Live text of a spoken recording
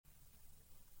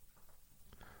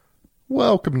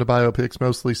Welcome to Biopics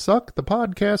Mostly Suck, the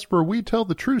podcast where we tell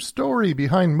the true story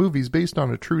behind movies based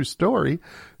on a true story.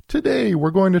 Today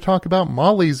we're going to talk about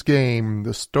Molly's Game,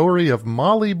 the story of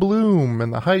Molly Bloom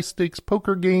and the high-stakes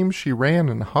poker games she ran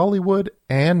in Hollywood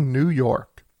and New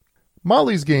York.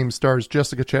 Molly's Game stars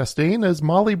Jessica Chastain as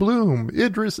Molly Bloom,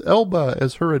 Idris Elba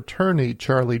as her attorney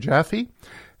Charlie Jaffe,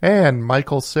 and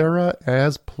Michael Cera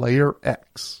as Player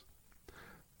X.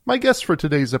 My guest for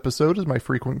today's episode is my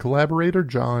frequent collaborator,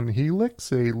 John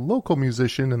Helix, a local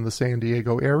musician in the San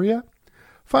Diego area.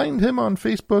 Find him on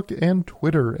Facebook and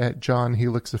Twitter at John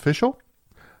Helix Official.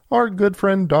 Our good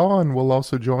friend Dawn will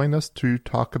also join us to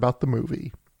talk about the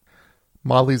movie.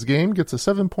 Molly's Game gets a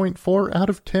 7.4 out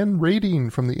of 10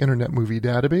 rating from the Internet Movie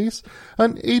Database,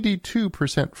 an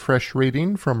 82% fresh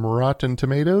rating from Rotten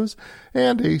Tomatoes,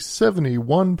 and a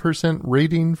 71%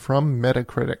 rating from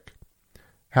Metacritic.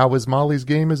 How is Molly's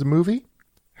Game as a movie?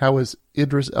 How is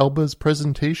Idris Elba's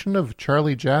presentation of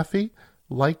Charlie Jaffe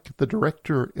like the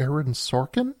director Aaron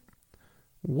Sorkin?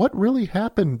 What really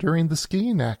happened during the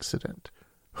skiing accident?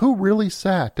 Who really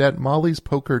sat at Molly's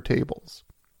poker tables?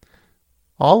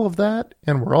 All of that,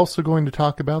 and we're also going to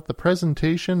talk about the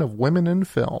presentation of women in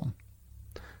film.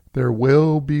 There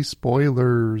will be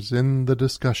spoilers in the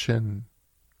discussion.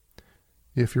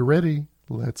 If you're ready,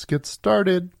 let's get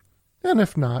started. And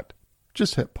if not,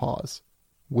 just hit pause.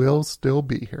 We'll still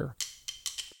be here.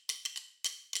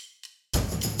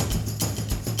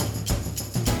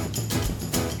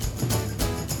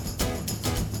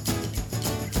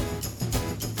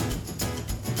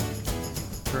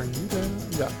 Turn you down.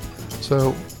 Yeah.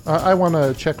 So I want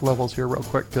to check levels here real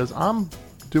quick because I'm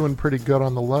doing pretty good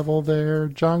on the level there.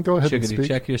 John, go ahead and speak.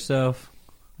 Check yourself.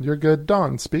 You're good.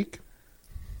 Dawn, speak.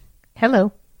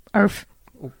 Hello. Arf.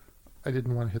 Oh, I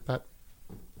didn't want to hit that.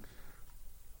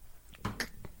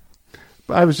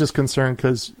 I was just concerned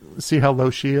because see how low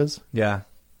she is? Yeah.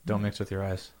 Don't mix with your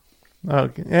eyes.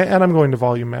 Okay. And I'm going to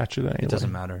volume match it anyway. It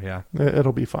doesn't matter, yeah.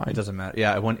 It'll be fine. It doesn't matter.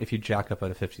 Yeah, if you jack up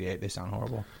at a 58, they sound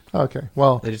horrible. Okay,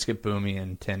 well. They just get boomy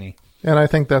and tinny. And I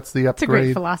think that's the It's a upgrade.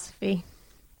 great philosophy.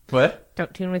 What?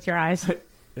 Don't tune with your eyes.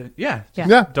 Yeah.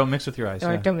 Yeah. Don't mix with your eyes.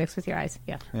 Or Yeah. don't mix with your eyes.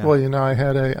 Yeah. Yeah. Well, you know,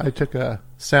 I took a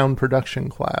sound production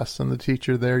class, and the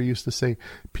teacher there used to say,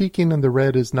 peeking in the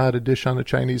red is not a dish on a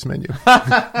Chinese menu.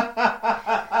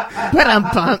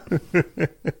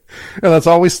 And that's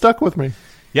always stuck with me.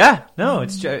 Yeah. No,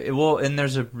 it's well, and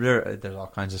there's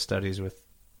all kinds of studies with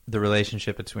the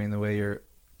relationship between the way your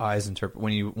eyes interpret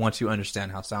once you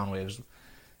understand how sound waves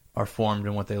are formed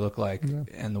and what they look like,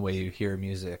 and the way you hear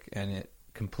music, and it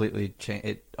completely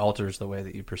it alters the way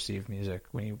that you perceive music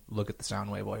when you look at the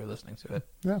sound wave while you're listening to it.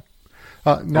 Yeah.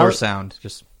 Or sound,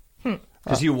 just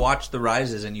because you watch the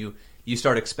rises and you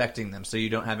start expecting them, so you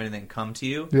don't have anything come to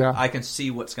you. Yeah. I can see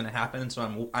what's going to happen,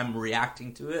 so I'm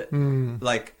reacting to it,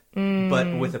 but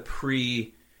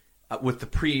with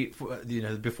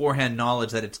the beforehand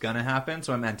knowledge that it's going to happen,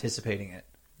 so I'm anticipating it.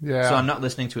 Yeah. So I'm not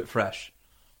listening to it fresh.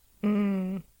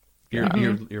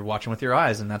 You're watching with your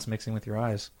eyes, and that's mixing with your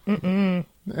eyes. And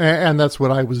that's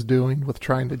what I was doing with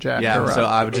trying to jack her up. So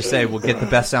I would just say we'll get the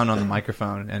best sound on the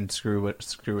microphone and screw what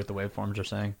the waveforms are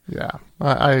saying. Yeah,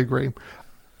 I agree.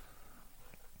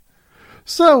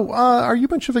 So, are you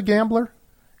much of a gambler?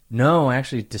 No,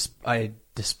 actually, I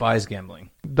despise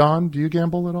gambling. Dawn, do you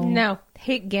gamble at all? No.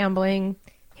 Hate gambling.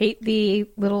 Hate the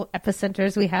little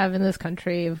epicenters we have in this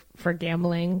country for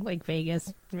gambling, like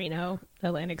Vegas, Reno,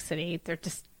 Atlantic City. They're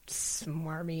just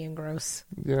smarmy and gross.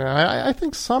 Yeah, I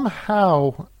think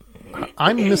somehow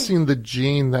I'm missing the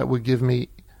gene that would give me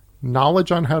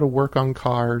knowledge on how to work on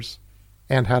cars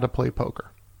and how to play poker.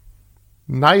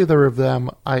 Neither of them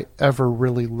I ever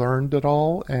really learned at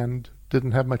all and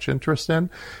didn't have much interest in,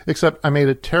 except I made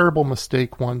a terrible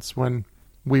mistake once when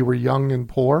we were young and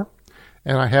poor,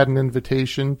 and I had an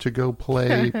invitation to go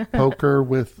play poker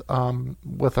with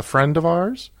a friend of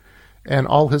ours and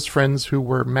all his friends who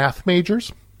were math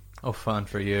majors. Oh, fun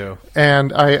for you.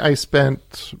 And I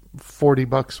spent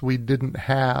 $40 we didn't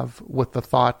have with the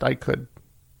thought I could.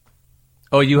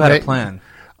 Oh, you had a plan.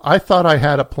 I thought I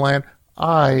had a plan.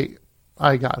 I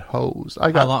got hosed.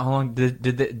 How long did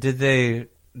they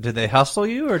hustle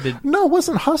you, or did? No, it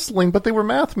wasn't hustling, but they were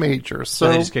math majors, so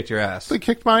they just kicked your ass. They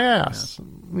kicked my ass.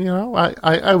 Yeah. You know,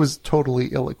 I was totally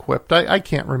ill-equipped. I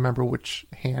can't remember which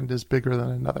hand is bigger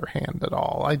than another hand at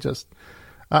all. I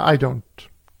don't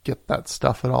get that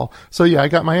stuff at all. So yeah, I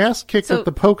got my ass kicked at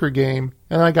the poker game,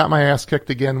 and I got my ass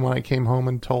kicked again when I came home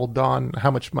and told Dawn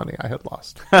how much money I had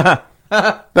lost. That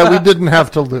we didn't have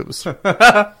to lose.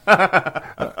 I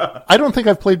don't think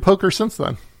I've played poker since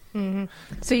then. Mm-hmm.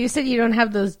 So you said you don't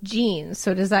have those genes.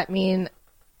 So does that mean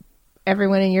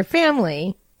everyone in your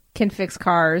family can fix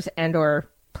cars and or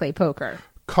play poker.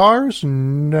 Cars,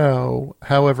 no.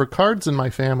 However, cards in my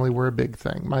family were a big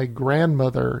thing. My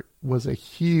grandmother was a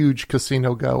huge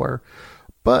casino goer,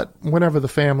 but whenever the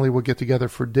family would get together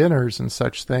for dinners and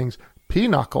such things,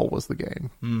 Pinochle was the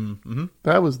game. Mm-hmm.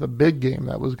 That was the big game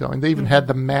that was going. They even had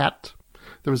the mat.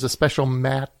 There was a special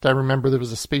mat. I remember there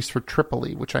was a space for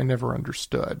Tripoli, which I never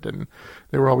understood. And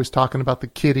they were always talking about the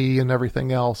kitty and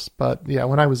everything else. But yeah,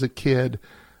 when I was a kid,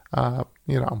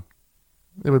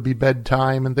 it would be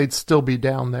bedtime and they'd still be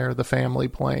down there, the family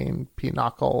playing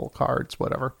Pinochle, cards,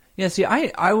 whatever. Yeah, see,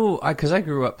 because I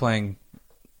grew up playing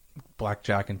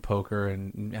blackjack and poker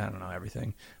and I don't know,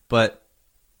 everything. But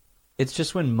it's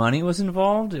just when money was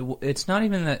involved, it's not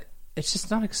even that, it's just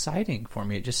not exciting for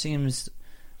me. It seems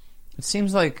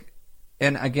like,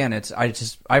 and again,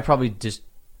 I probably just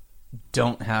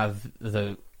don't have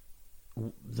the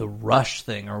rush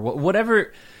thing or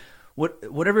whatever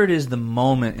it is, the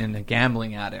moment in a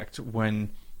gambling addict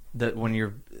when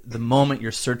you're the moment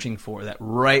you're searching for, that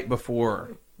right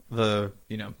before the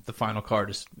final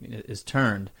card is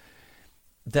turned.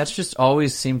 That's just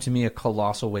always seemed to me a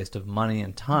colossal waste of money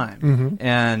and time. Mm-hmm.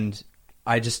 And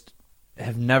I just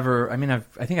have never. I mean, I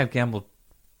think I've gambled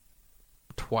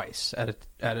twice at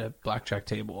a blackjack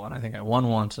table, and I think I won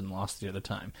once and lost the other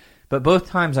time. But both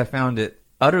times I found it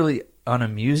utterly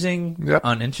unamusing, yep,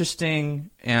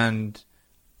 uninteresting, and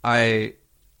I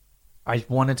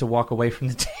wanted to walk away from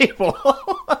the table.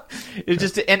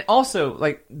 And also,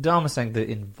 like Dom was saying, the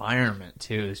environment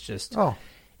too is just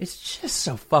it's just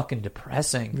so fucking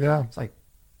depressing. Yeah, it's like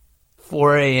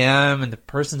 4 a.m. and the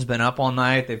person's been up all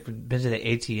night. They've been to the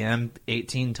ATM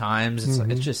 18 times. It's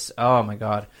it's just, oh my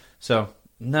god. So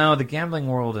no, the gambling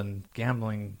world and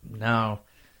gambling, no.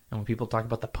 And when people talk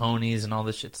about the ponies and all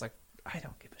this shit, it's like, I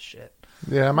don't give a shit.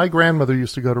 Yeah, my grandmother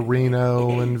used to go to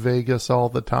Reno and Vegas all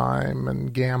the time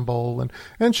and gamble,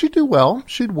 and she'd do well.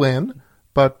 She'd win,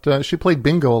 but she played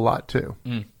bingo a lot too,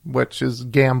 which is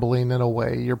gambling in a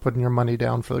way. You're putting your money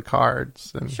down for the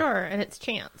cards. And sure, and it's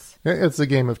chance. It's a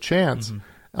game of chance.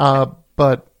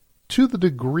 But to the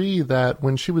degree that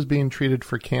when she was being treated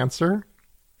for cancer,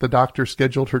 the doctor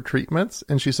scheduled her treatments,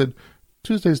 and she said,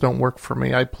 Tuesdays don't work for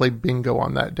me. I play bingo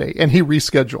on that day. And he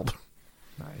rescheduled.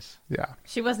 Nice. Yeah.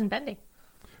 She wasn't bending.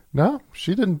 No,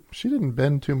 she didn't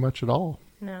bend too much at all.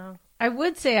 No. I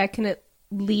would say I can at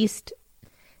least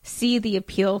see the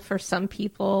appeal for some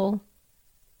people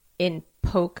in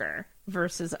poker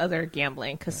versus other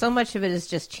gambling, because so much of it is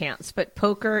just chance. But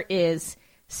poker is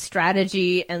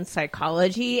strategy and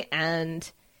psychology,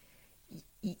 and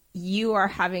you are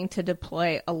having to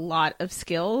deploy a lot of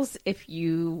skills if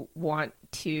you want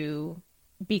to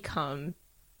become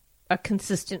a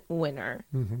consistent winner.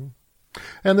 Mm-hmm.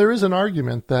 And there is an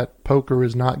argument that poker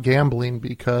is not gambling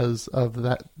because of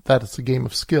that it's a game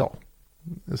of skill,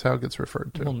 is how it gets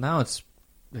referred to. Well, now it's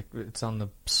on the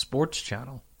sports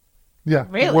channel. Yeah.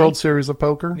 Really? World Series of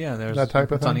Poker. Yeah, there's that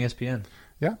type of it's thing. on ESPN.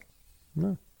 Yeah.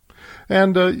 Yeah.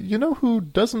 And you know who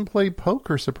doesn't play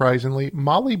poker, surprisingly?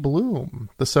 Molly Bloom,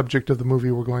 the subject of the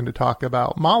movie we're going to talk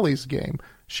about. Molly's Game.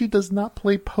 She does not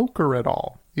play poker at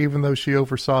all, even though she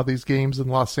oversaw these games in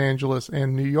Los Angeles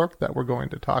and New York that we're going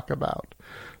to talk about.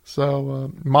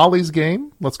 So, Molly's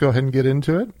Game, let's go ahead and get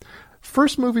into it.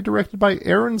 First movie directed by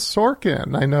Aaron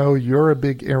Sorkin. I know you're a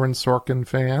big Aaron Sorkin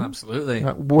fan. Absolutely.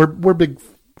 We're big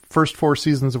first 4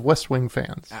 seasons of West Wing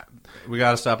fans. We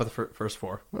got to stop at the first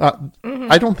 4.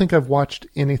 I don't think I've watched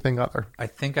anything other. I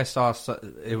think I saw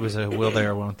it was a Will They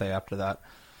or Won't They after that,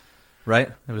 right?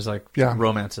 It was like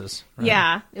romances. Right?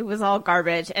 Yeah, it was all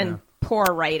garbage and poor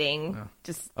writing. Yeah.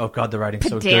 Just oh god, the writing's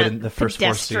so good in the first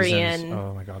 4 seasons.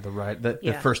 Oh my god,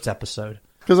 the first episode.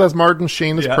 Because that's Martin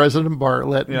Sheen as President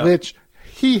Bartlett, which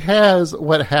he has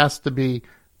what has to be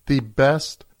the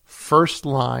best first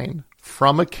line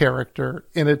from a character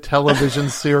in a television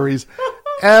series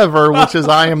ever, which is,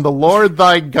 I am the Lord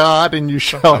thy God, and you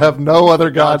shall have no other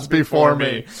gods before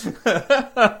me.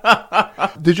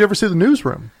 Did you ever see The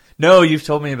Newsroom? No, you've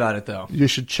told me about it, though. You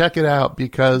should check it out,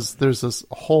 because there's this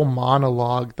whole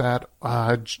monologue that,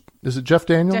 is it Jeff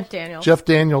Daniels? Jeff Daniels. Jeff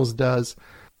Daniels does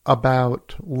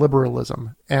about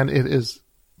liberalism, and it is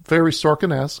very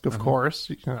Sorkin-esque, of course.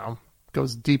 You know,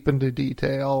 goes deep into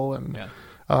detail, and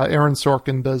Aaron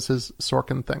Sorkin does his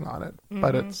Sorkin thing on it.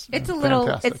 But it's a fantastic.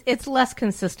 little, it's less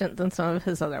consistent than some of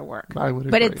his other work. I would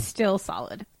agree. But it's still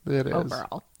solid. It is.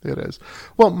 Overall. It is.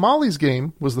 Well, Molly's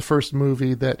Game was the first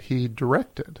movie that he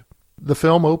directed. The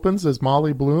film opens as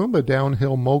Molly Bloom, a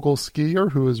downhill mogul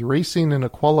skier who is racing in a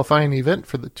qualifying event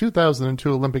for the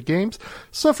 2002 Olympic Games,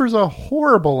 suffers a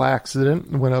horrible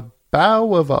accident when a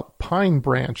bough of a pine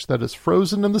branch that is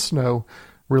frozen in the snow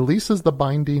releases the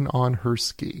binding on her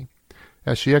ski.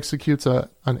 As she executes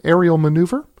an aerial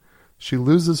maneuver, she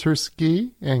loses her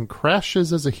ski and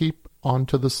crashes as a heap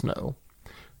onto the snow.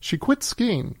 She quits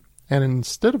skiing, and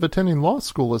instead of attending law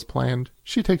school as planned,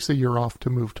 she takes a year off to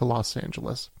move to Los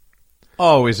Angeles.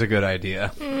 Always a good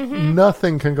idea.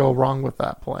 Nothing can go wrong with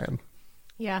that plan.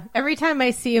 Yeah. Every time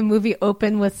I see a movie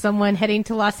open with someone heading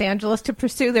to Los Angeles to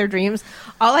pursue their dreams,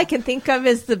 all I can think of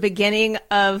is the beginning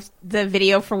of the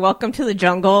video for Welcome to the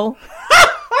Jungle.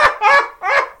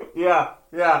 Yeah.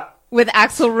 With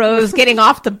Axl Rose getting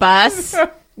off the bus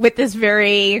with this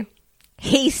very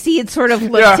hayseed sort of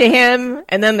look to him.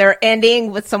 And then they're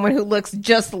ending with someone who looks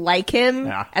just like him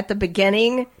at the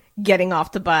beginning getting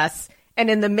off the bus. And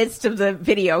in the midst of the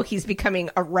video, he's becoming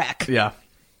a wreck. Yeah.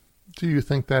 Do you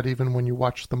think that even when you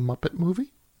watch the Muppet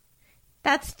movie?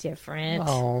 That's different.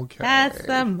 Okay. That's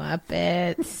the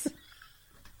Muppets.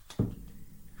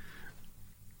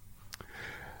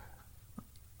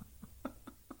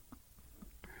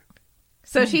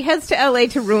 So she heads to LA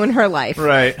to ruin her life.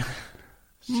 Right.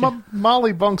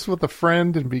 Molly bunks with a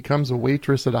friend and becomes a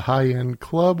waitress at a high-end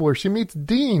club where she meets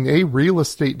Dean, a real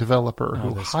estate developer,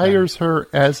 who hires her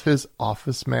as his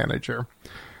office manager.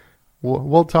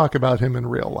 We'll talk about him in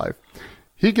real life.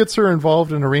 He gets her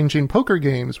involved in arranging poker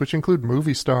games, which include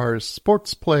movie stars,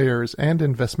 sports players, and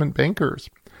investment bankers.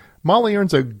 Molly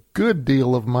earns a good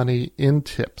deal of money in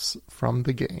tips from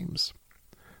the games.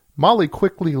 Molly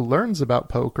quickly learns about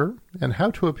poker and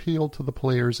how to appeal to the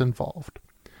players involved.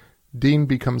 Dean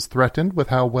becomes threatened with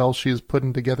how well she is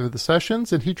putting together the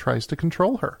sessions, and he tries to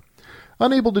control her.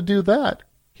 Unable to do that,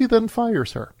 he then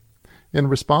fires her. In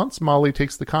response, Molly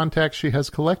takes the contacts she has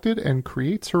collected and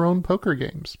creates her own poker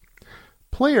games.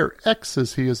 Player X,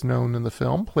 as he is known in the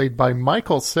film, played by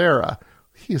Michael Cera.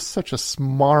 He is such a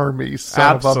smarmy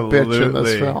son of a bitch in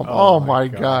this film. Oh my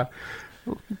God.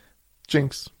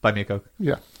 Jinx. Buy me a Coke.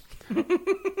 Yeah.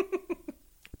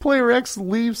 Player X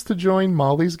leaves to join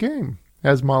Molly's game.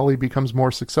 As Molly becomes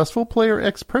more successful, Player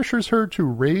X pressures her to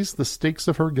raise the stakes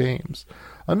of her games.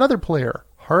 Another player,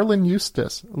 Harlan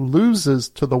Eustace, loses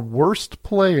to the worst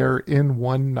player in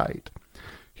one night.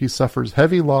 He suffers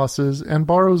heavy losses and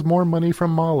borrows more money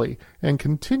from Molly and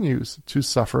continues to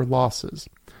suffer losses.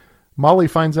 Molly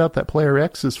finds out that Player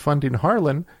X is funding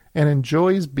Harlan and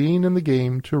enjoys being in the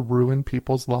game to ruin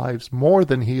people's lives more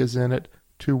than he is in it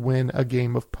to win a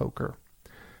game of poker.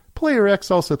 Player X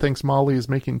also thinks Molly is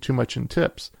making too much in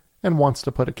tips and wants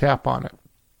to put a cap on it.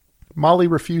 Molly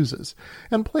refuses,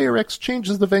 and Player X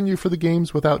changes the venue for the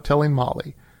games without telling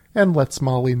Molly, and lets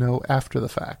Molly know after the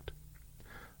fact.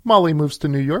 Molly moves to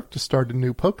New York to start a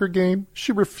new poker game.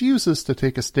 She refuses to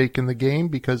take a stake in the game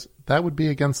because that would be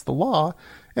against the law,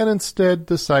 and instead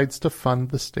decides to fund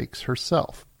the stakes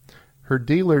herself. Her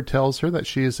dealer tells her that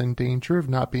she is in danger of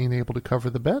not being able to cover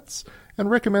the bets, and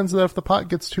recommends that if the pot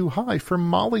gets too high, for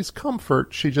Molly's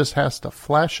comfort, she just has to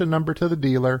flash a number to the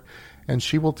dealer, and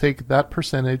she will take that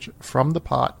percentage from the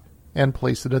pot and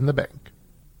place it in the bank.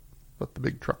 Let the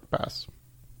big truck pass.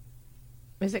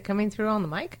 Is it coming through on the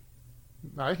mic?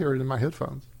 I hear it in my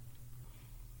headphones.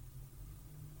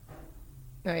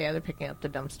 Oh, yeah, they're picking up the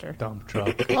dumpster. Dump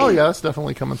truck. Oh, yeah, that's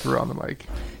definitely coming through on the mic.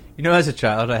 You know, as a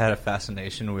child, I had a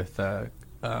fascination with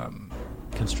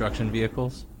construction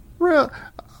vehicles.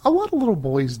 A lot of little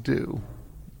boys do.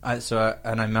 I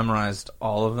memorized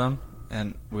all of them,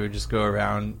 and we would just go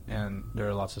around, and there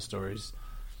are lots of stories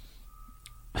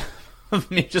of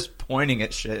me just pointing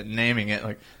at shit and naming it,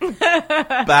 like,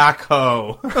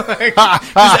 backhoe. Like,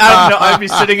 I'd be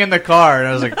sitting in the car, and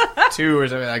I was like 2 or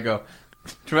something, I'd go,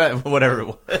 whatever it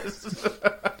was.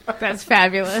 That's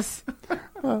fabulous.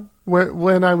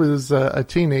 When I was a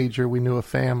teenager, we knew a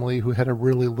family who had a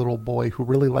really little boy who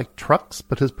really liked trucks,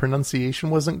 but his pronunciation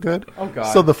wasn't good. Oh, God.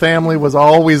 So the family was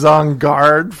always on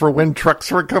guard for when trucks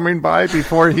were coming by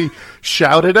before he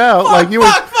shouted out. Fuck, like you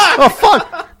were, fuck! Oh,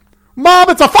 fuck! Mom,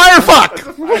 it's a fire fuck!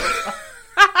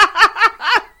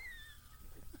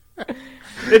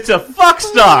 It's a fuck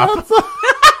stop!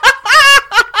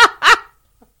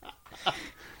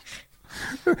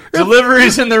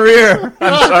 Deliveries in the rear.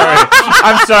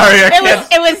 I'm sorry.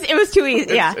 It was too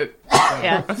easy. Yeah.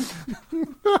 Yeah.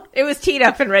 It was teed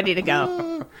up and ready to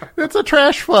go. It's a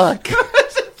trash fuck.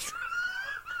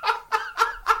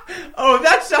 Oh,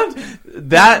 that sounds...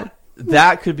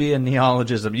 That could be a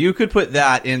neologism. You could put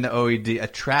that in the OED, a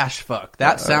trash fuck.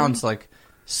 That sounds like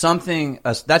something...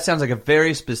 that sounds like a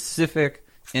very specific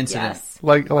incident. Yes.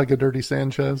 Like a dirty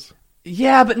Sanchez?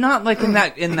 Yeah, but not like in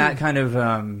that kind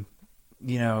of...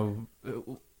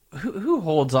 who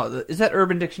holds all? Is that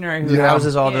Urban Dictionary who Yeah.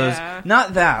 houses all Yeah. those?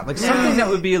 Not that. Like something that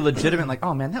would be a legitimate. Like,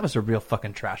 oh man, that was a real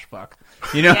fucking trash fuck.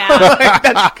 You know? Yeah. Like,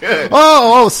 that's good.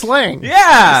 Oh, slang.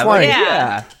 Yeah. Slang. Like, Yeah.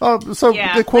 yeah. Oh, so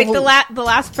Yeah, the equivalent. like the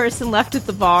last person left at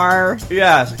the bar.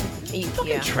 Yeah. It's like,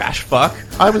 Yeah. trash fuck.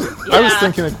 I was Yeah.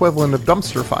 thinking equivalent of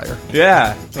dumpster fire.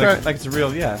 Yeah. Right. Like it's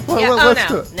real. Yeah. Well, Yeah, let's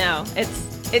do oh it. no,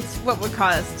 it's what would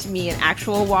cause to me an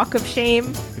actual walk of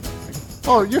shame.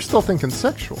 Oh, you're still thinking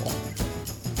sexual.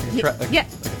 Yeah.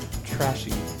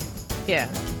 Trashy. Yeah.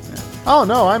 Oh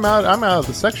no, I'm out of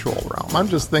the sexual realm. I'm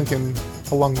just thinking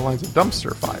along the lines of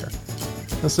dumpster fire.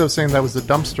 Instead of saying that was a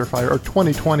dumpster fire, or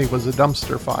 2020 was a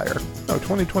dumpster fire. No,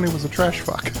 2020 was a trash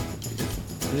fuck.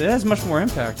 It has much more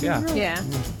impact. Yeah. Yeah.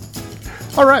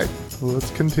 All right, let's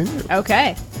continue.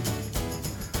 Okay.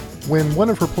 When one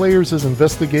of her players is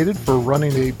investigated for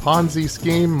running a Ponzi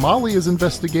scheme, Molly is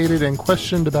investigated and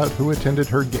questioned about who attended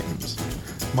her games.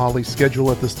 Molly's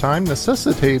schedule at this time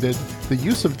necessitated the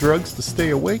use of drugs to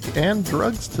stay awake and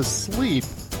drugs to sleep,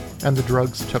 and the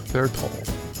drugs took their toll.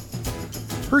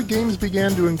 Her games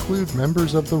began to include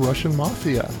members of the Russian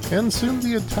mafia, and soon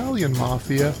the Italian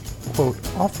mafia, quote,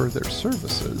 offer their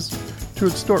services to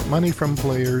extort money from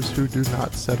players who do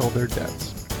not settle their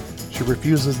debts. She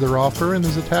refuses their offer and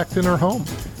is attacked in her home.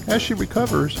 As she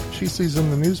recovers, she sees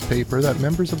in the newspaper that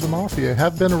members of the mafia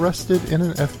have been arrested in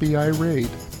an FBI raid.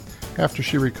 After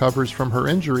she recovers from her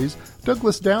injuries,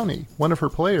 Douglas Downey, one of her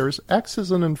players, acts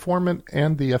as an informant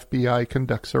and the FBI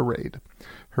conducts a raid.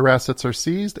 Her assets are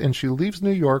seized and she leaves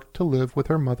New York to live with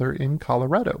her mother in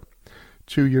Colorado.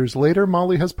 2 years later,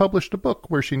 Molly has published a book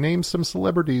where she names some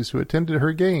celebrities who attended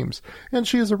her games, and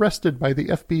she is arrested by the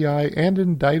FBI and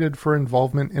indicted for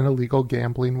involvement in illegal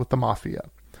gambling with the mafia.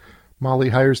 Molly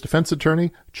hires defense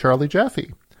attorney Charlie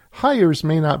Jaffe. Hires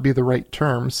may not be the right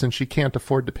term since she can't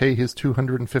afford to pay his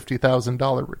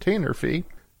 $250,000 retainer fee.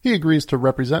 He agrees to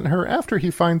represent her after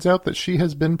he finds out that she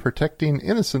has been protecting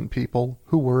innocent people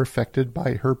who were affected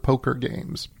by her poker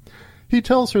games. He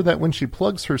tells her that when she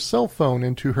plugs her cell phone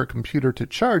into her computer to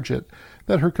charge it,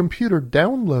 that her computer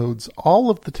downloads all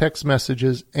of the text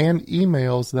messages and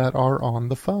emails that are on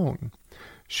the phone.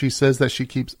 She says that she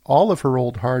keeps all of her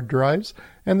old hard drives,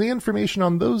 and the information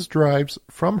on those drives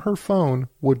from her phone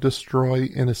would destroy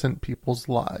innocent people's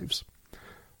lives.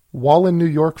 While in New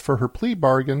York for her plea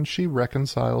bargain, she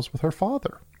reconciles with her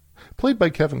father, played by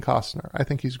Kevin Costner. I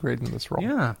think he's great in this role.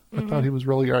 Yeah. I thought he was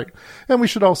really great. And we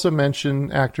should also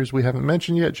mention actors we haven't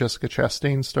mentioned yet. Jessica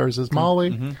Chastain stars as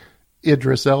Molly.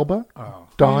 Idris Elba.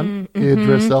 Don.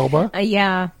 Idris Elba.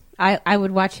 Yeah. I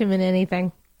would watch him in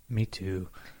anything. Me too.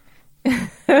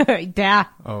 Yeah.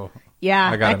 Oh. Yeah.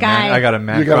 I got that guy. I got a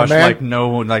man You got a crush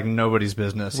man? like nobody's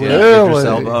business. Really? Yeah, Idris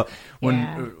Elba.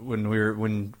 Yeah. When we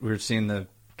were seeing the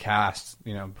cast,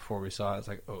 before we saw it, it's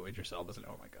like, oh, Idris Elba's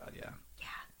oh my god, yeah.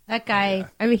 That guy.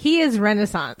 I mean, he is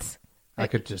Renaissance. I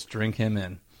could just drink him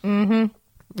in.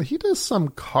 He does some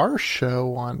car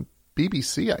show on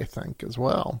BBC, I think, as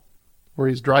well, where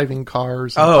he's driving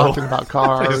cars and talking about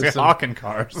cars. He's hawking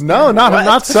cars. No,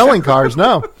 not selling cars,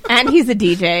 no. And he's a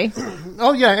DJ.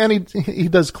 Oh, yeah, and he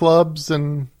does clubs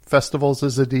and festivals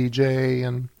as a DJ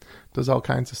and does all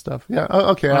kinds of stuff. Yeah,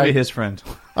 okay. I'll be his friend.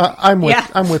 I'm with Yeah.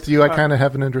 I'm with you. I kind of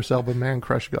have an Idris Elba man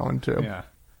crush going, too. Yeah.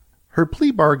 Her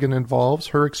plea bargain involves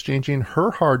her exchanging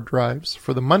her hard drives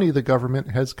for the money the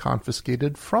government has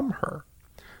confiscated from her.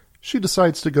 She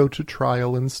decides to go to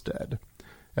trial instead.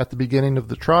 At the beginning of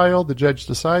the trial, the judge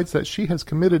decides that she has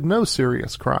committed no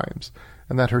serious crimes,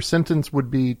 and that her sentence would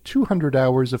be 200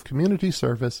 hours of community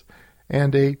service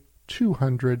and a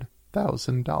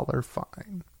 $200,000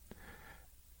 fine.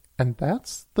 And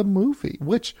that's the movie,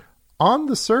 which, on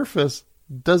the surface,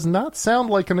 does not sound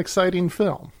like an exciting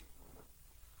film.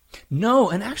 No,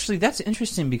 and actually that's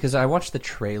interesting because I watched the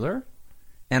trailer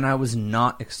and I was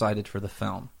not excited for the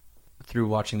film through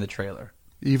watching the trailer.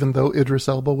 Even though Idris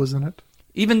Elba was in it?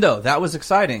 Even though that was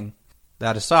exciting,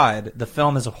 that aside, the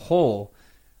film as a whole,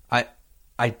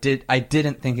 I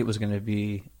didn't think it was going to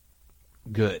be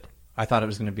good. I thought it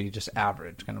was going to be just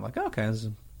average, kind of like, okay,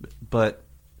 but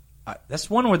that's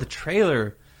one where the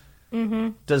trailer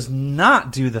does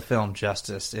not do the film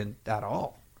justice at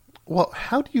all. Well,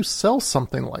 how do you sell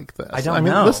something like this? I don't I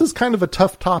mean, know. this is kind of a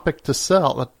tough topic to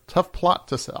sell, a tough plot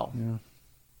to sell.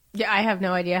 Yeah, I have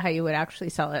no idea how you would actually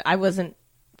sell it. I wasn't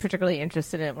particularly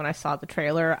interested in it when I saw the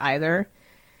trailer either.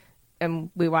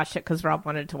 And we watched it because Rob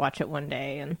wanted to watch it one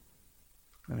day. And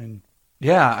I mean,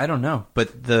 yeah, I don't know,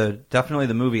 but definitely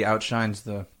the movie outshines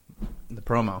the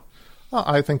promo.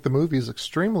 I think the movie is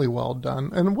extremely well done.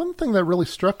 And one thing that really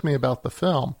struck me about the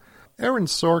film, Aaron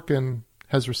Sorkin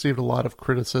has received a lot of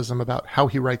criticism about how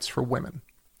he writes for women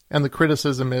And the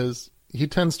criticism is he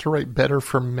tends to write better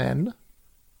for men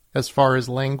as far as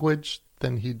language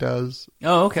than he does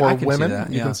Oh, okay. for I can women. see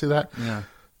that. You can see that? Yeah.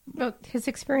 Well, his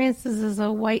experiences as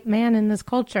a white man in this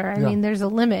culture. I Yeah. mean, there's a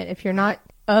limit. If you're not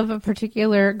of a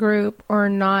particular group or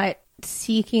not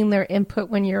seeking their input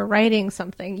when you're writing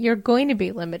something, you're going to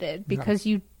be limited because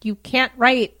you can't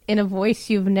write in a voice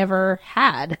you've never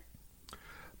had.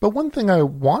 But one thing I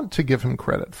want to give him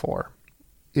credit for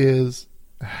is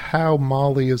how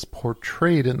Molly is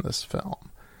portrayed in this film,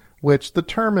 which the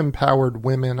term empowered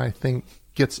women, I think,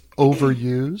 gets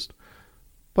overused.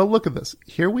 But look at this.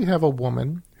 Here we have a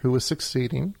woman who is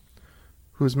succeeding,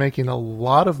 who's making a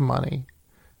lot of money,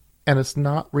 and it's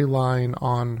not relying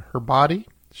on her body.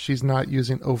 She's not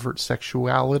using overt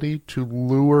sexuality to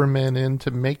lure men in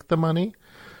to make the money.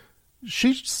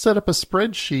 She set up a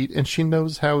spreadsheet and she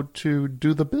knows how to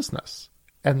do the business.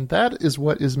 And that is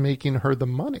what is making her the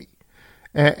money.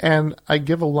 And I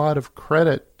give a lot of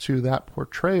credit to that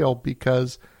portrayal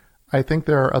because I think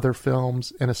there are other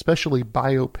films, and especially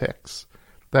biopics,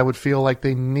 that would feel like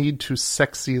they need to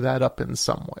sexy that up in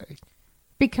some way.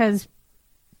 Because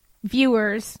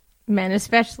viewers, men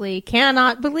especially,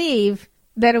 cannot believe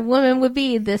that a woman would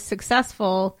be this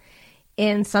successful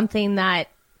in something that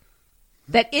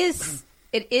is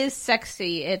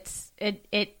sexy.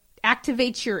 It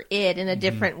activates your id in a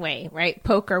different way, right?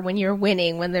 Poker, when you're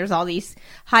winning, when there's all these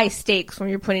high stakes, when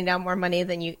you're putting down more money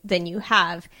than you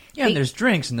have. Yeah, and there's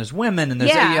drinks and there's women and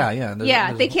there's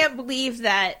there's They can't believe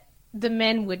that the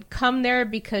men would come there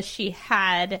because she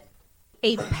had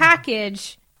a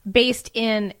package based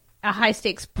in a high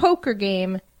stakes poker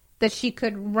game that she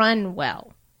could run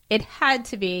well. It had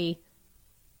to be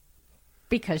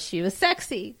because she was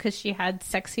sexy, because she had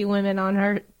sexy women on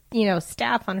her,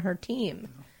 staff on her team.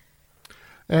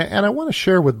 And I want to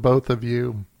share with both of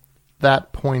you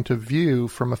that point of view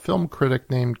from a film critic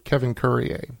named Kevin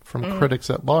Courier from Critics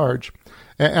at Large.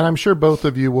 And I'm sure both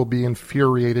of you will be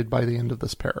infuriated by the end of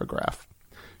this paragraph.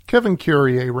 Kevin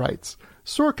Courier writes,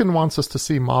 Sorkin wants us to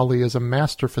see Molly as a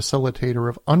master facilitator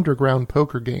of underground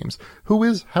poker games, who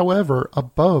is, however,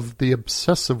 above the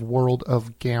obsessive world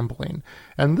of gambling.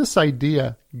 And this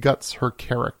idea guts her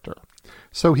character.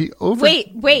 So he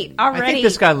Wait, already. I think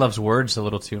this guy loves words a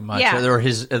little too much, Yeah. or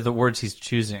the words he's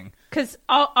choosing. Because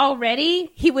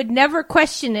already he would never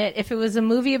question it if it was a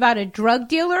movie about a drug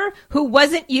dealer who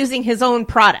wasn't using his own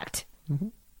product.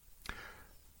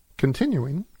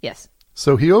 Continuing. Yes.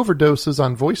 So he overdoses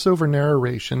on voiceover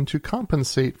narration to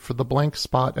compensate for the blank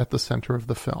spot at the center of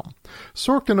the film.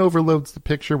 Sorkin overloads the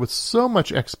picture with so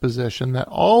much exposition that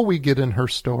all we get in her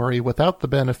story without the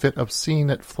benefit of seeing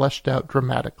it fleshed out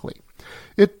dramatically.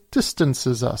 It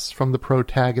distances us from the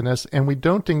protagonist, and we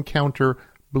don't encounter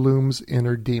Bloom's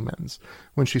inner demons.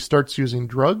 When she starts using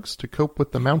drugs to cope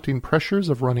with the mounting pressures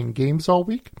of running games all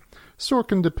week,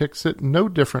 Sorkin depicts it no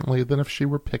differently than if she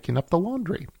were picking up the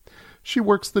laundry. She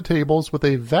works the tables with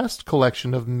a vast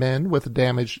collection of men with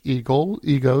damaged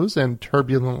egos and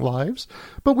turbulent lives,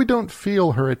 but we don't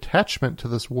feel her attachment to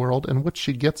this world and what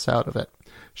she gets out of it.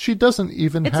 She doesn't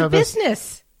even It's have a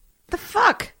business. The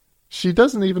fuck? She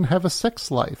doesn't even have a sex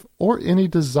life or any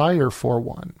desire for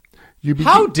one.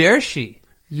 How dare she?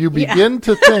 You begin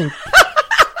to think.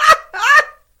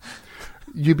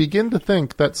 You begin to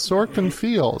think that Sorkin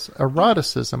feels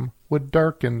eroticism would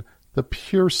darken the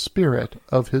pure spirit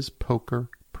of his poker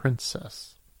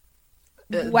princess.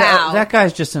 Wow. That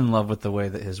guy's just in love with the way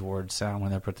that his words sound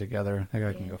when they're put together. That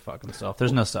guy can go fuck himself.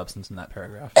 There's no substance in that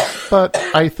paragraph. But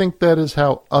I think that is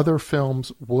how other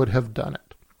films would have done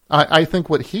it. I think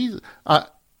what he...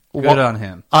 Good on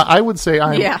him. I would say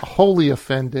I'm Yeah. wholly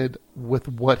offended with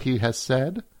what he has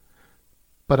said,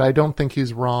 but I don't think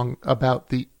he's wrong about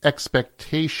the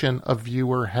expectation a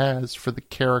viewer has for the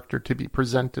character to be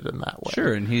presented in that way.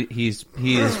 Sure, and he's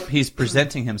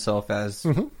presenting himself as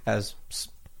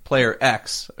player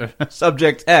X,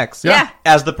 subject X, Yeah.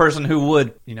 as the person who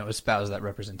would espouse that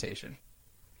representation.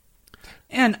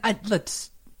 And I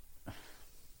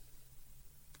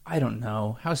don't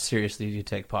know, how seriously do you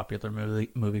take popular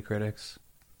movie critics?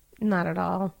 Not at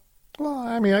all. Well,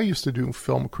 I mean, I used to do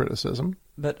film criticism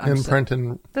But in print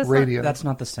and radio. That's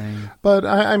not the same. But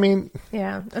I mean,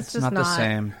 Yeah, that's It's just not the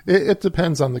same. it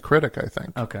depends on the critic, I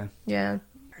think. Okay. Yeah.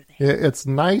 It's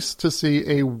nice to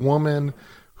see a woman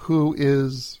who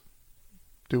is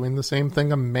doing the same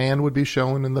thing a man would be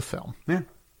shown in the film. Yeah.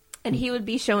 And he would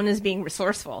be shown as being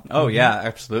resourceful. Oh yeah,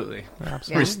 absolutely.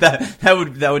 Absolutely.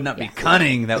 That would not be Yeah.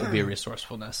 cunning. That would be a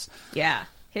resourcefulness. Yeah.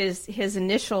 His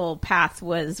initial path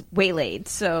was waylaid,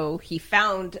 so he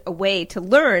found a way to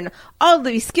learn all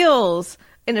these skills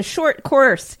in a short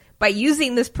course by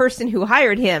using this person who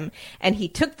hired him, and he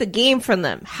took the game from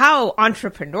them. How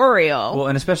entrepreneurial. Well,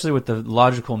 and especially with the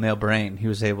logical male brain, he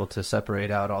was able to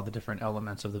separate out all the different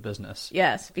elements of the business.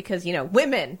 Yes, because,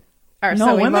 women are No,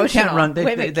 so women emotional. can't run.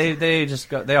 Women- They just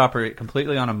go. They operate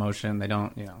completely on emotion. They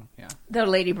don't. Yeah. The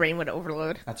lady brain would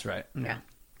overload. That's right. Yeah.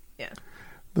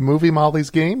 The movie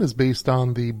Molly's Game is based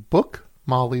on the book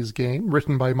Molly's Game,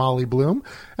 written by Molly Bloom.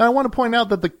 And I want to point out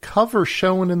that the cover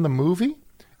shown in the movie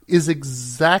is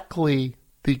exactly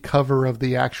the cover of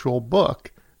the actual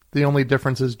book. The only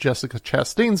difference is Jessica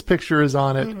Chastain's picture is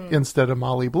on it instead of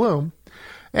Molly Bloom.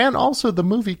 And also the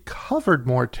movie covered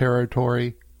more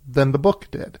territory than the book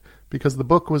did, because the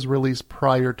book was released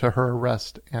prior to her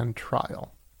arrest and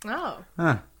trial. Oh.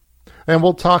 Huh. And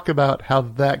we'll talk about how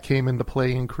that came into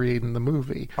play in creating the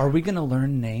movie. Are we going to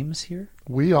learn names here?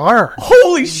 We are.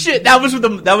 Holy shit! That was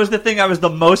the thing I was the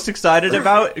most excited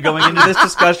about going into this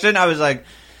discussion. I was like,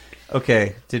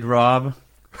 okay, did Rob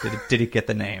did he get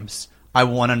the names? I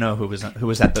want to know who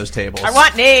was at those tables. I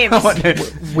want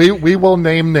names. We will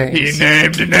name names. He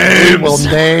named names. We will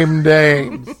name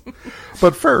names.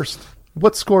 But first,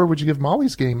 what score would you give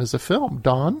Molly's Game as a film,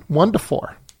 Dawn? 1 to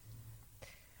 4.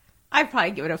 I'd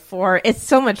probably give it a 4. It's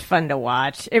so much fun to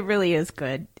watch. It really is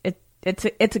good.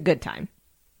 It's a good time.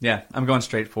 Yeah, I'm going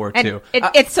straight for And too.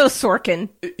 it's so Sorkin.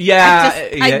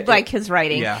 I like his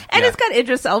writing. Yeah, And yeah. it's got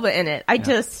Idris Elba in it.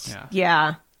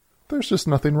 There's just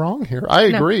nothing wrong here. I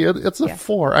agree. It's a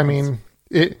 4. I mean,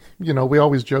 we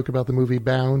always joke about the movie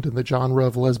Bound and the genre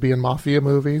of lesbian mafia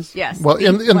movies. Yes. Well,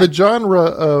 in the genre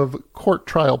of court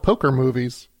trial poker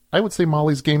movies, I would say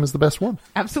Molly's Game is the best one.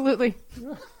 Absolutely.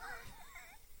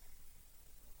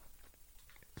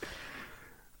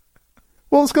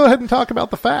 Well, let's go ahead and talk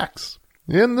about the facts.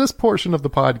 In this portion of the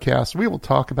podcast, we will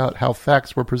talk about how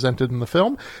facts were presented in the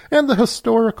film and the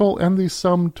historical and the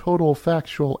sum total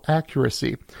factual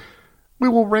accuracy. We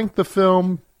will rank the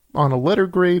film on a letter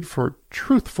grade for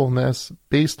truthfulness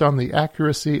based on the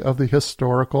accuracy of the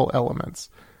historical elements.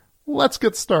 Let's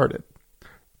get started.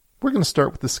 We're going to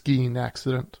start with the skiing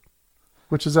accident,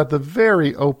 which is at the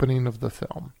very opening of the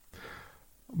film.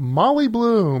 Molly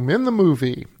Bloom, in the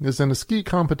movie, is in a ski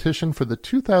competition for the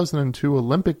 2002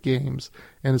 Olympic Games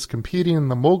and is competing in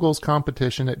the Moguls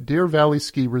competition at Deer Valley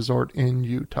Ski Resort in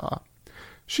Utah.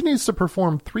 She needs to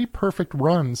perform 3 perfect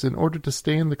runs in order to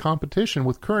stay in the competition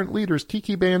with current leaders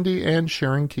Kiki Bandy and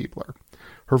Sharon Keebler.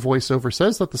 Her voiceover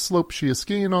says that the slope she is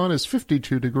skiing on is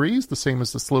 52 degrees, the same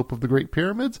as the slope of the Great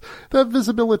Pyramids, that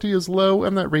visibility is low,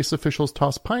 and that race officials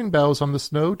toss pine boughs on the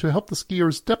snow to help the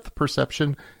skiers' depth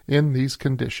perception in these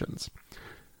conditions.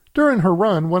 During her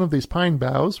run, one of these pine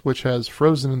boughs, which has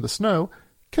frozen in the snow,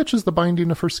 catches the binding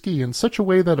of her ski in such a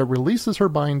way that it releases her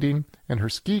binding, and her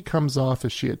ski comes off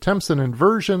as she attempts an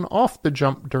inversion off the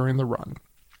jump during the run.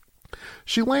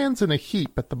 She lands in a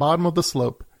heap at the bottom of the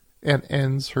slope, and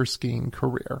ends her skiing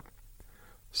career.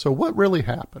 So what really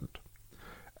happened?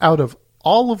 Out of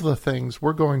all of the things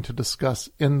we're going to discuss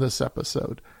in this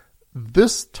episode,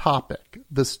 this topic,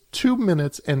 this 2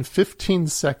 minutes and 15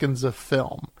 seconds of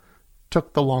film,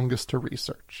 took the longest to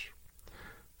research.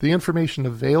 The information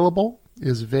available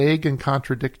is vague and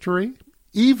contradictory,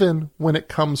 even when it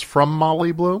comes from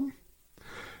Molly Bloom.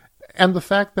 And the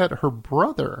fact that her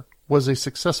brother was a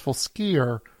successful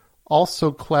skier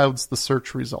also clouds the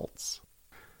search results.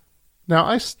 Now,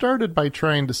 I started by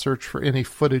trying to search for any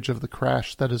footage of the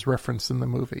crash that is referenced in the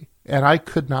movie, and I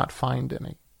could not find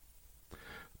any.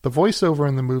 The voiceover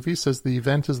in the movie says the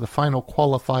event is the final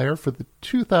qualifier for the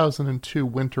 2002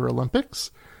 Winter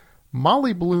Olympics.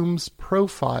 Molly Bloom's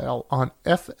profile on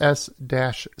fs-ski.com,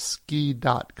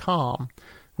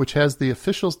 which has the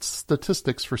official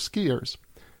statistics for skiers,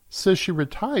 says she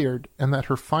retired and that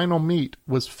her final meet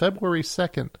was February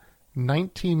 2nd,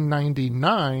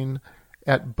 1999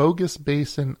 at Bogus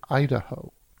Basin,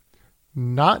 Idaho.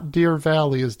 Not Deer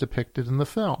Valley as depicted in the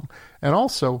film, and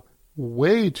also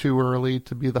way too early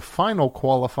to be the final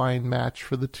qualifying match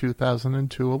for the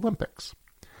 2002 Olympics.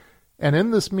 And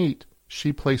in this meet,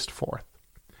 she placed 4th.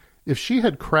 If she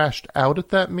had crashed out at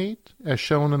that meet, as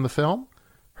shown in the film,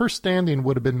 her standing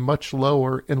would have been much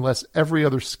lower unless every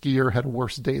other skier had a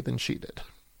worse day than she did.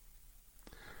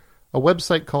 A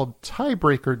website called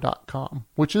Tiebreaker.com,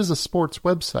 which is a sports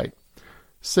website,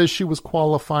 says she was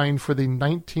qualifying for the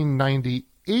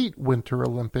 1998 Winter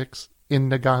Olympics in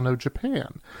Nagano,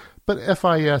 Japan. But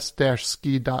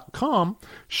FIS-ski.com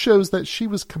shows that she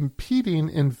was competing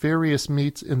in various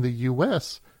meets in the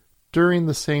U.S. during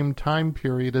the same time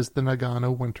period as the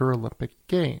Nagano Winter Olympic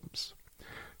Games.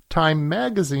 Time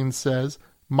magazine says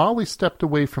Molly stepped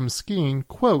away from skiing,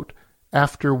 quote,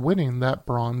 after winning that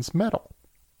bronze medal.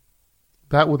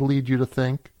 That would lead you to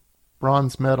think,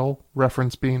 bronze medal,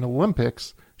 reference being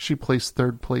Olympics, she placed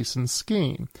third place in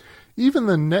skiing. Even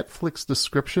the Netflix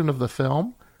description of the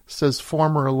film says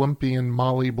former Olympian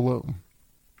Molly Bloom.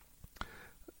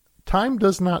 Time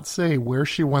does not say where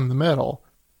she won the medal,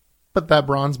 but that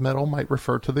bronze medal might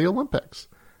refer to the Olympics.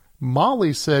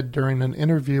 Molly said during an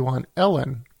interview on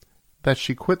Ellen that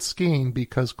she quit skiing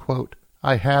because, quote,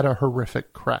 I had a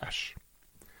horrific crash.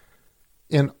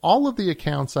 In all of the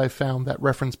accounts I found that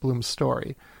reference Bloom's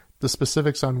story, the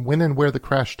specifics on when and where the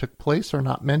crash took place are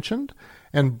not mentioned,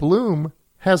 and Bloom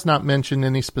has not mentioned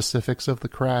any specifics of the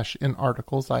crash in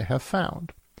articles I have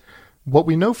found. What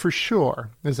we know for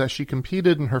sure is that she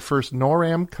competed in her first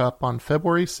NORAM Cup on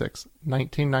February 6,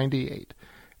 1998,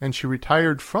 and she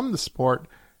retired from the sport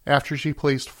after she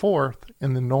placed fourth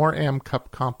in the NORAM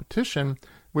Cup competition,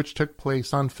 which took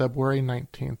place on February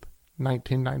 19,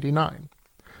 1999.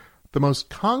 The most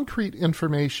concrete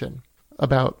information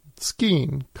about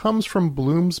skiing comes from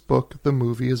Bloom's book the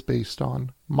movie is based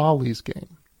on, Molly's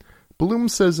Game. Bloom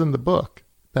says in the book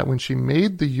that when she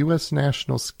made the U.S.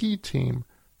 national ski team,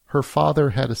 her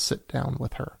father had a sit-down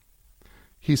with her.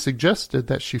 He suggested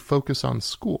that she focus on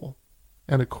school,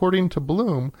 and according to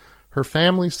Bloom, her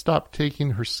family stopped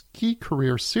taking her ski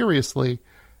career seriously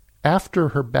after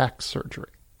her back surgery.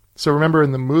 So remember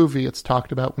in the movie it's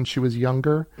talked about when she was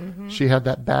younger, she had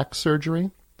that back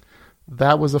surgery.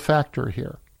 That was a factor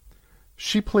here.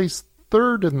 She placed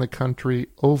third in the country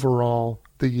overall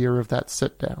the year of that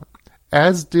sit-down,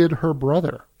 as did her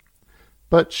brother.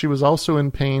 But she was also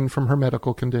in pain from her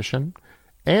medical condition,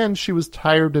 and she was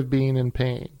tired of being in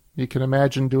pain. You can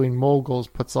imagine doing moguls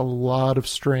puts a lot of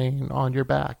strain on your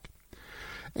back.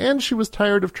 And she was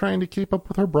tired of trying to keep up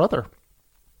with her brother.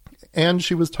 And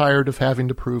she was tired of having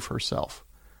to prove herself.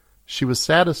 She was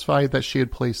satisfied that she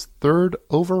had placed third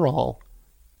overall,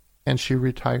 and she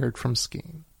retired from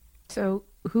skiing. So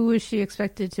who was she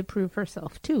expected to prove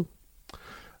herself to?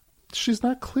 She's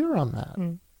not clear on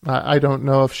that. I don't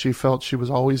know if she felt she was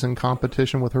always in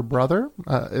competition with her brother.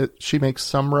 She makes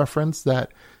some reference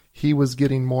that he was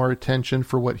getting more attention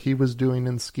for what he was doing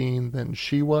in skiing than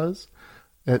she was.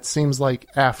 It seems like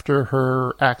after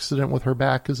her accident with her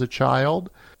back as a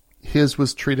child, his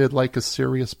was treated like a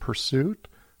serious pursuit,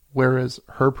 whereas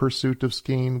her pursuit of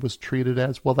skiing was treated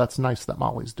as, well, that's nice that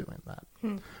Molly's doing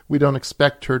that. We don't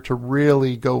expect her to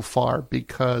really go far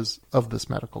because of this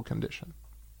medical condition.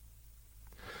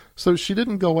 So she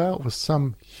didn't go out with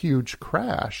some huge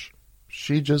crash.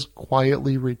 She just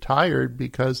quietly retired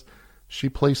because she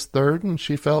placed third and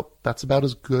she felt that's about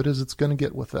as good as it's going to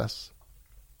get with this.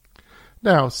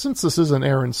 Now, since this is an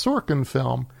Aaron Sorkin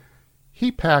film,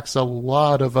 he packs a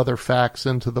lot of other facts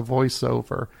into the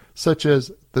voiceover, such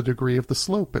as the degree of the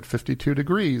slope at 52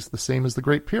 degrees, the same as the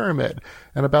Great Pyramid,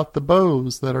 and about the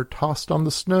bows that are tossed on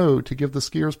the snow to give the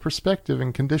skiers perspective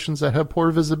in conditions that have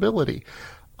poor visibility.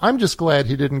 I'm just glad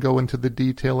he didn't go into the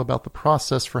detail about the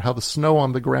process for how the snow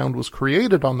on the ground was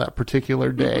created on that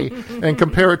particular day and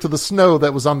compare it to the snow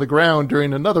that was on the ground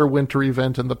during another winter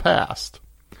event in the past.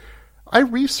 I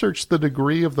researched the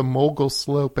degree of the mogul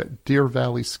slope at Deer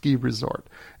Valley Ski Resort,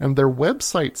 and their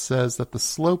website says that the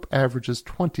slope averages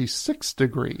 26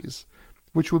 degrees,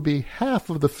 which would be half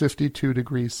of the 52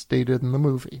 degrees stated in the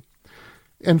movie.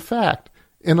 In fact,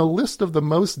 in a list of the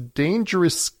most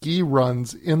dangerous ski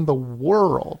runs in the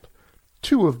world,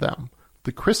 two of them,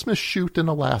 the Christmas Chute in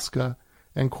Alaska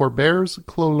and Corbert's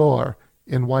Clolor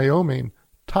in Wyoming,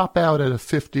 top out at a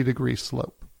 50-degree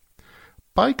slope.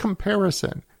 By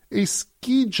comparison, a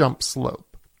ski jump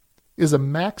slope is a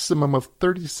maximum of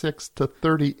 36 to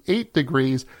 38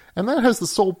 degrees, and that has the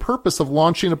sole purpose of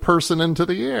launching a person into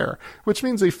the air, which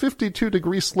means a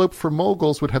 52-degree slope for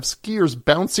moguls would have skiers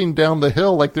bouncing down the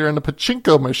hill like they're in a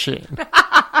pachinko machine.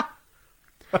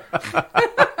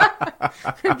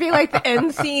 It'd be like the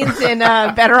end scenes in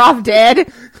Better Off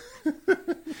Dead.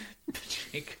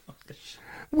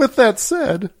 With that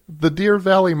said, the Deer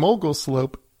Valley Mogul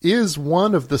Slope is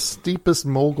one of the steepest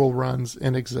mogul runs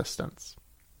in existence.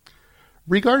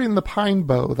 Regarding the pine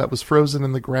bow that was frozen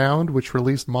in the ground, which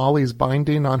released Molly's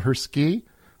binding on her ski,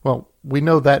 well, we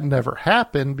know that never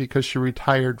happened because she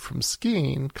retired from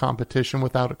skiing competition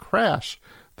without a crash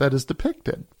that is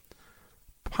depicted.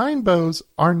 Pine bows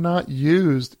are not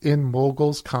used in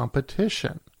moguls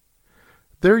competition.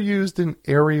 They're used in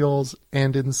aerials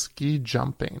and in ski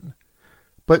jumping.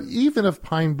 But even if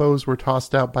pine bows were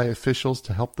tossed out by officials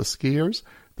to help the skiers,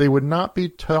 they would not be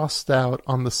tossed out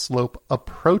on the slope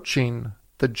approaching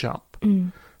the jump.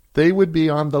 They would be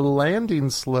on the landing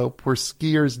slope where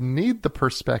skiers need the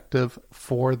perspective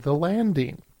for the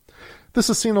landing. This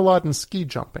is seen a lot in ski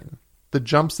jumping. The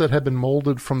jumps that have been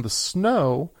molded from the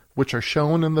snow which are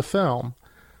shown in the film,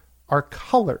 are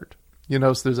colored. You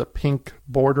notice there's a pink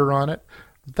border on it.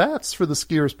 That's for the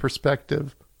skier's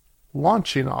perspective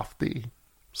launching off the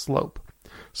slope.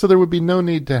 So there would be no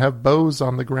need to have bows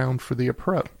on the ground for the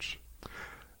approach.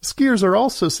 Skiers are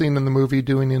also seen in the movie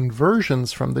doing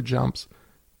inversions from the jumps,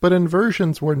 but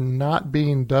inversions were not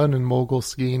being done in mogul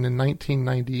skiing in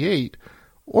 1998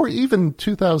 or even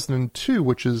 2002,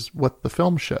 which is what the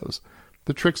film shows.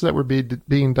 The tricks that were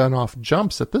being done off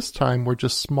jumps at this time were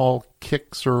just small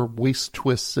kicks or waist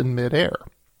twists in midair.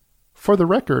 For the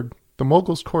record, the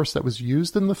moguls course that was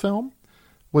used in the film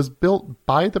was built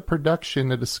by the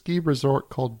production at a ski resort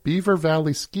called Beaver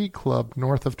Valley Ski Club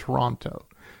north of Toronto.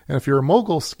 And if you're a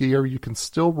mogul skier, you can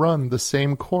still run the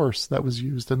same course that was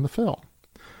used in the film.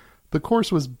 The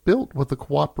course was built with the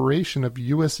cooperation of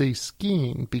USA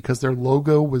Skiing because their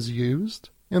logo was used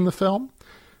in the film,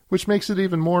 which makes it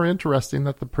even more interesting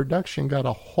that the production got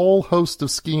a whole host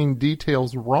of skiing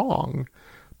details wrong,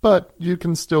 but you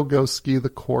can still go ski the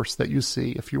course that you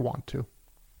see if you want to.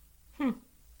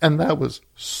 And that was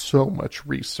so much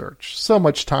research. So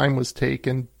much time was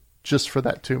taken just for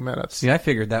that 2 minutes. See, I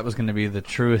figured that was going to be the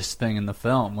truest thing in the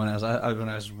film. When I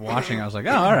was watching, I was like,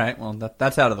 oh, all right, well,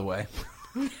 that's out of the way.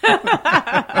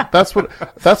 That's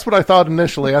what I thought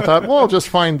initially. I thought, well, I'll just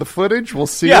find the footage. We'll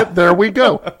see it. There we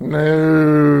go.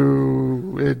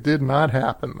 No, it did not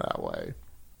happen that way.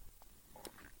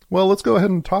 Well, let's go ahead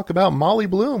and talk about Molly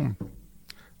Bloom.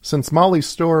 Since Molly's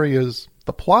story is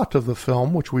the plot of the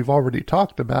film, which we've already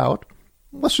talked about,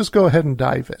 let's just go ahead and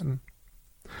dive in.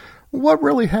 What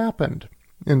really happened?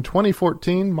 In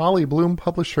 2014, Molly Bloom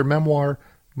published her memoir,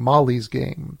 Molly's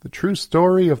Game, the true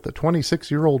story of the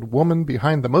 26-year-old woman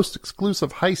behind the most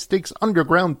exclusive high-stakes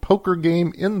underground poker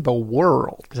game in the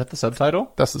world. Is that the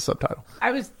subtitle? That's the subtitle. I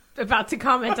was about to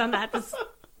comment on that. That's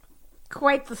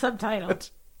quite the subtitle.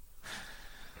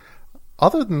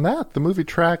 Other than that, the movie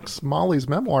tracks Molly's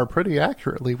memoir pretty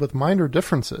accurately with minor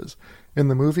differences. In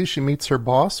the movie, she meets her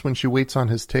boss when she waits on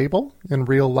his table. In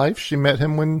real life, she met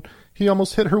him when he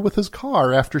almost hit her with his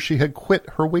car after she had quit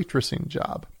her waitressing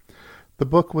job. The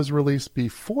book was released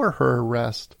before her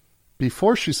arrest,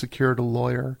 before she secured a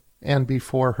lawyer, and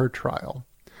before her trial.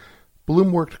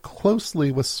 Bloom worked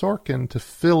closely with Sorkin to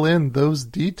fill in those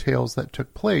details that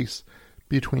took place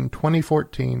between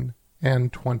 2014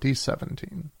 and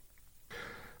 2017.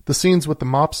 The scenes with the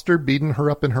mobster beating her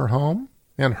up in her home,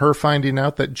 and her finding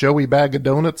out that Joey Bag of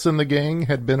Donuts in the gang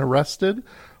had been arrested,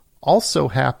 also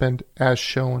happened as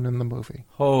shown in the movie.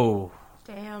 Oh.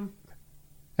 Damn.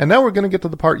 And now we're going to get to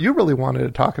the part you really wanted to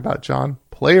talk about, John.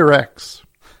 Player X.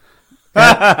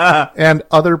 And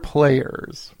other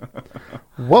players.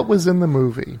 What was in the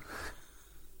movie?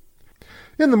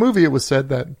 In the movie, it was said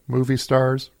that movie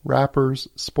stars, rappers,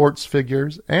 sports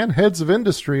figures, and heads of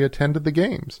industry attended the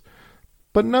games,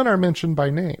 but none are mentioned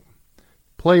by name.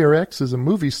 Player X is a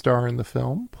movie star in the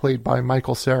film, played by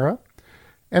Michael Cera,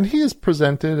 and he is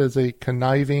presented as a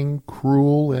conniving,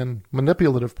 cruel, and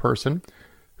manipulative person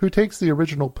who takes the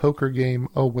original poker game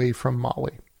away from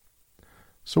Molly.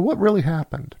 So what really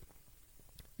happened?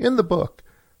 In the book,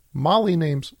 Molly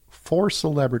names 4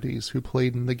 celebrities who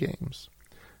played in the games.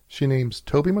 She names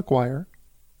Tobey Maguire,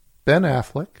 Ben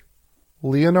Affleck,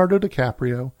 Leonardo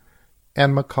DiCaprio,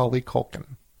 and Macaulay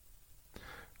Culkin.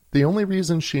 The only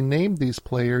reason she named these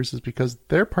players is because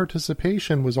their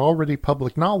participation was already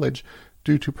public knowledge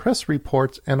due to press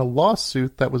reports and a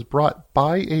lawsuit that was brought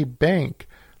by a bank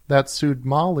that sued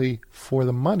Molly for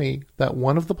the money that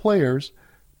one of the players,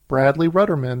 Bradley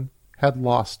Rudderman, had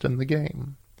lost in the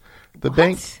game. The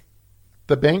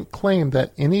bank claimed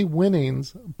that any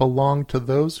winnings belonged to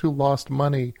those who lost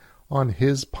money on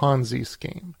his Ponzi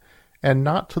scheme, and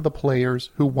not to the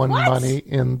players who won money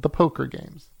in the poker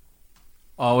games.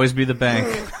 Always be the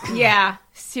bank. Yeah,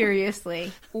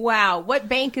 seriously. Wow, what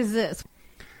bank is this?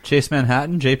 Chase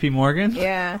Manhattan, JP Morgan?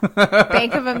 Yeah.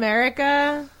 Bank of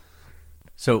America?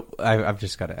 So I've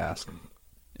just got to ask.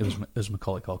 It was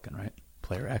Macaulay Culkin, right?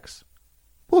 Player X.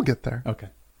 We'll get there. Okay.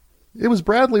 It was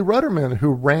Bradley Rudderman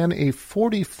who ran a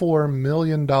 $44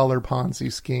 million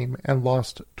Ponzi scheme and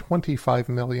lost $25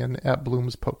 million at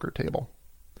Bloom's poker table.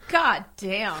 God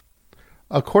damn.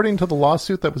 According to the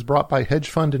lawsuit that was brought by hedge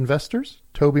fund investors,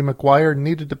 Tobey Maguire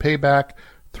needed to pay back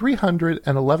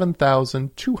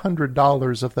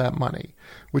 $311,200 of that money,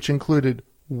 which included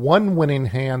one winning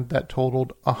hand that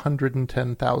totaled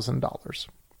 $110,000.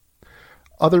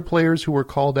 Other players who were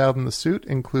called out in the suit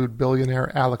include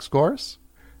billionaire Alex Goris,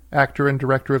 actor and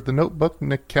director of The Notebook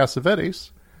Nick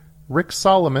Cassavetes, Rick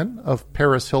Solomon of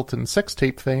Paris Hilton sex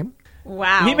tape fame.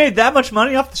 Wow. He made that much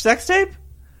money off the sex tape?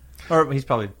 Or he's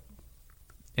probably...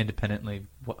 independently.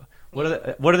 What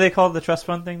are they called? The trust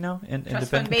fund thing now?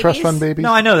 Trust fund babies?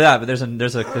 No, I know that, but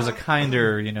there's a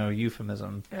kinder,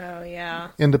 euphemism. Oh, yeah.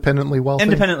 Independently wealthy.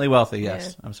 Independently wealthy,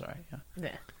 yes. Yeah. I'm sorry.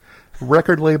 Yeah.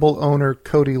 Record label owner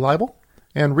Cody Leibel,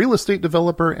 and real estate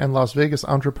developer and Las Vegas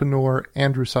entrepreneur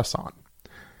Andrew Sasson.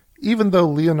 Even though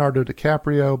Leonardo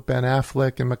DiCaprio, Ben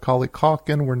Affleck, and Macaulay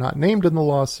Culkin were not named in the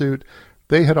lawsuit,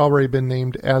 they had already been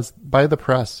named by the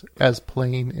press as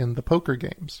playing in the poker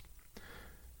games.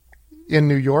 In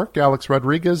New York, Alex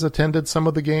Rodriguez attended some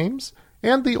of the games,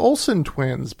 and the Olsen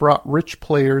twins brought rich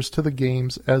players to the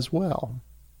games as well.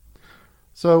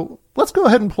 So let's go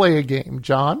ahead and play a game.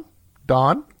 John,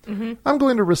 Dawn, I'm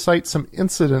going to recite some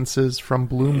incidences from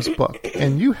Bloom's book,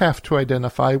 and you have to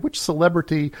identify which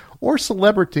celebrity or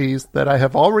celebrities that I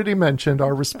have already mentioned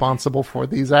are responsible for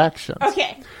these actions.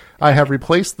 Okay. I have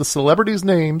replaced the celebrities'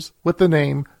 names with the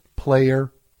name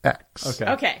Player X.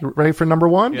 Okay. Ready for number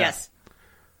one? Yes.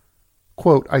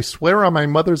 Quote, I swear on my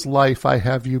mother's life I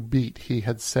have you beat, he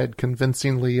had said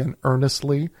convincingly and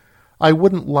earnestly. I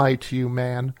wouldn't lie to you,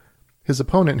 man. His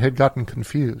opponent had gotten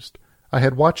confused. I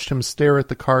had watched him stare at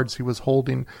the cards he was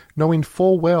holding, knowing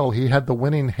full well he had the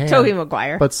winning hand. Tobey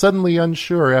Maguire. But suddenly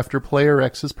unsure after Player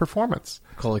X's performance.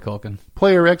 Macaulay Culkin.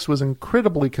 Player X was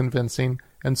incredibly convincing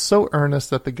and so earnest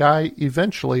that the guy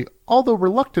eventually, although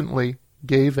reluctantly,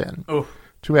 gave in. Oof.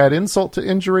 To add insult to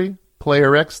injury,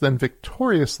 Player X then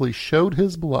victoriously showed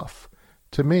his bluff.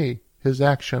 To me, his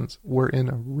actions were in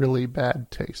a really bad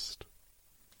taste.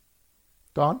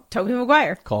 Dawn? Tobey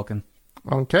Maguire. Culkin.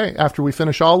 Okay, after we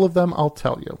finish all of them, I'll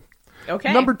tell you.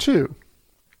 Okay. Number 2.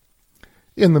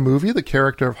 In the movie, the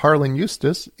character of Harlan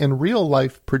Eustace, in real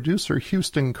life, producer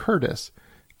Houston Curtis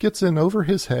gets in over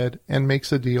his head and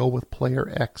makes a deal with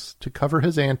Player X to cover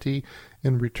his ante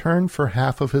in return for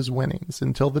half of his winnings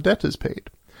until the debt is paid.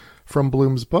 From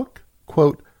Bloom's book,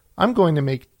 quote, I'm going to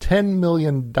make $10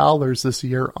 million this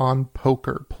year on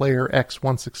poker, Player X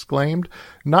once exclaimed,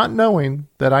 not knowing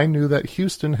that I knew that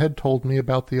Houston had told me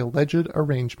about the alleged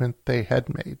arrangement they had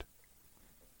made.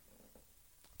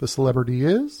 The celebrity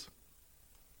is?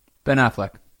 Ben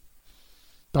Affleck.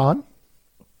 Don?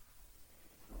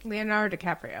 Leonardo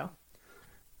DiCaprio.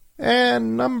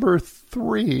 And number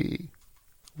 3.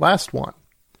 Last one.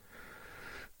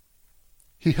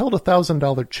 He held a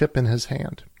 $1,000 chip in his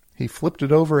hand. He flipped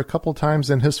it over a couple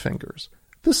times in his fingers.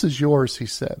 This is yours, he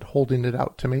said, holding it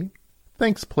out to me.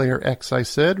 Thanks, Player X, I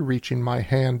said, reaching my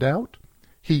hand out.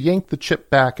 He yanked the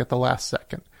chip back at the last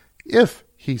second. If,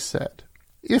 he said,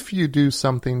 if you do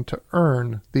something to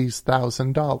earn these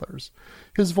 $1,000.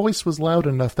 His voice was loud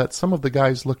enough that some of the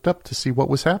guys looked up to see what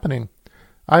was happening.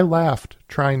 I laughed,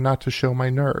 trying not to show my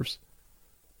nerves.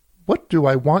 What do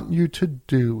I want you to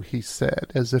do, he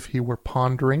said, as if he were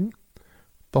pondering.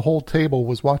 The whole table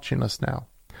was watching us now.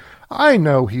 I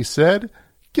know, he said.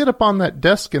 Get up on that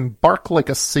desk and bark like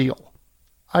a seal.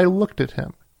 I looked at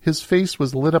him. His face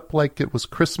was lit up like it was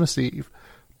Christmas Eve.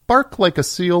 Bark like a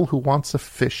seal who wants a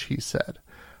fish, he said.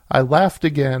 I laughed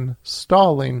again,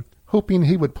 stalling, hoping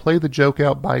he would play the joke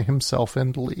out by himself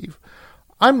and leave.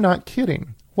 I'm not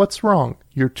kidding. What's wrong?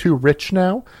 You're too rich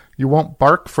now? You won't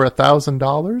bark for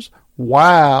 $1,000?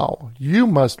 Wow, you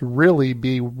must really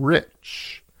be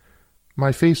rich.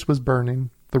 My face was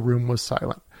burning. The room was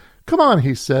silent. Come on,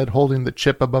 he said, holding the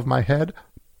chip above my head.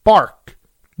 Bark.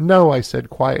 No, I said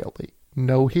quietly.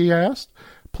 No, he asked.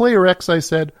 Player X, I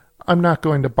said, I'm not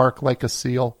going to bark like a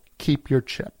seal. Keep your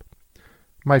chip.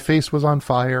 My face was on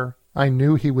fire. I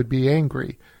knew he would be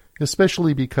angry,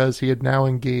 especially because he had now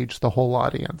engaged the whole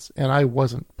audience, and I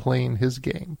wasn't playing his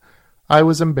game. I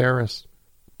was embarrassed,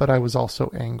 but I was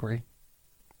also angry.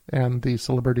 And the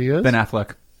celebrity is? Ben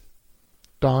Affleck.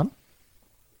 Dawn?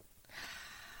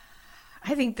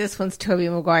 I think this one's Tobey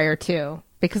Maguire, too.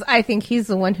 Because I think he's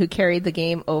the one who carried the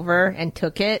game over and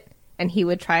took it, and he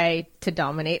would try to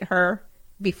dominate her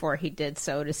before he did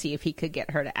so to see if he could get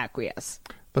her to acquiesce.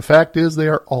 The fact is they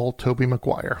are all Tobey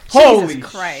Maguire. Jesus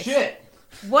Christ. Shit.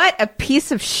 What a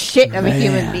piece of shit of a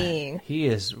human being. He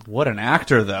is, what an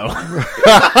actor, though.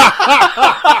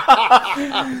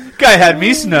 Guy had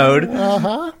me snowed.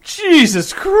 Uh-huh.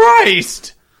 Jesus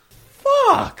Christ.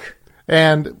 Fuck.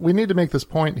 And we need to make this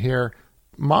point here.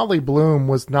 Molly Bloom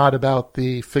was not about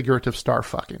the figurative star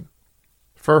fucking.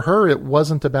 For her, it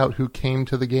wasn't about who came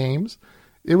to the games.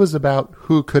 It was about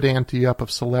who could ante up if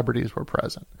celebrities were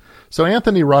present. So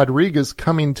Anthony Rodriguez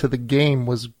coming to the game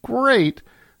was great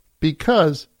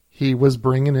because he was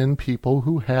bringing in people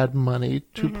who had money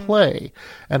to play.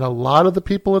 And a lot of the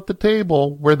people at the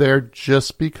table were there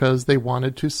just because they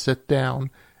wanted to sit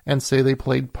down and say they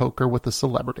played poker with a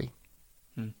celebrity.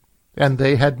 and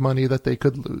they had money that they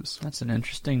could lose. That's an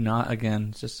interesting again,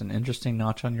 it's just an interesting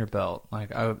notch on your belt.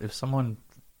 Like, I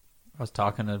was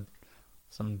talking to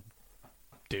some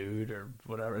dude or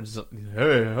whatever, and just like,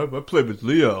 hey, I play with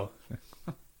Leo.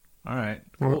 All right,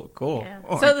 cool.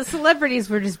 Yeah. So the celebrities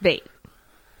were just bait.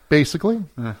 Basically.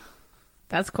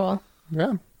 That's cool.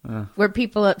 Yeah. Were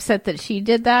people upset that she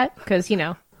did that? Because,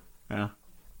 yeah,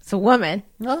 it's a woman.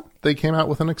 No, they came out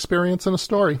with an experience and a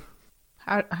story.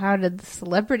 How did the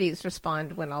celebrities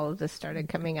respond when all of this started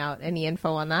coming out? Any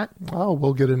info on that? Oh,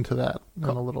 we'll get into that in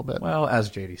a little bit. Well,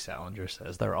 as J.D. Salinger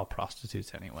says, they're all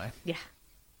prostitutes anyway. Yeah.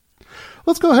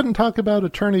 Let's go ahead and talk about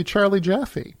attorney Charlie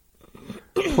Jaffe,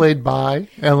 played by,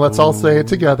 and let's all say it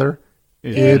together,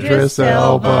 Idris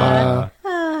Elba.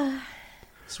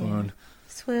 Swoon.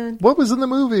 What was in the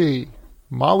movie?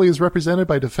 Molly is represented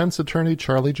by defense attorney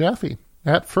Charlie Jaffe.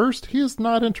 At first, he is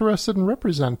not interested in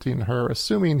representing her,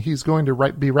 assuming he's going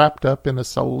to be wrapped up in a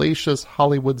salacious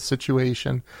Hollywood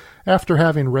situation after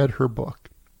having read her book.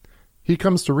 He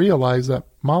comes to realize that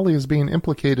Molly is being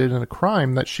implicated in a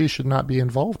crime that she should not be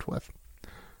involved with.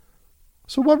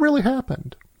 So what really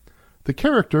happened? The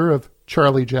character of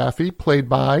Charlie Jaffe, played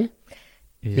by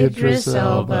Idris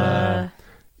Elba,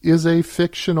 is a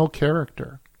fictional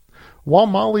character. While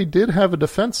Molly did have a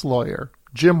defense lawyer,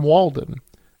 Jim Walden,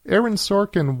 Aaron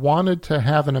Sorkin wanted to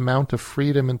have an amount of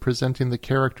freedom in presenting the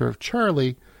character of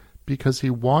Charlie because he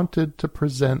wanted to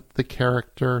present the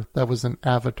character that was an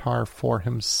avatar for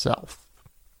himself.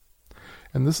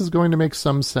 And this is going to make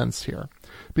some sense here,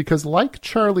 because like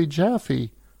Charlie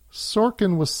Jaffe,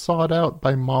 Sorkin was sought out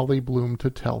by Molly Bloom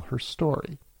to tell her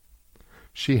story.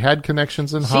 She had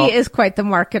connections in She is quite the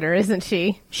marketer, isn't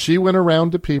she? She went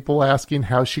around to people asking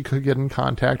how she could get in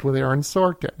contact with Aaron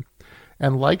Sorkin.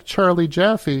 And like Charlie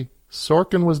Jaffe,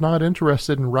 Sorkin was not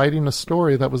interested in writing a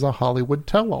story that was a Hollywood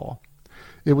tell-all.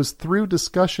 It was through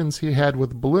discussions he had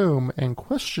with Bloom and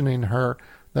questioning her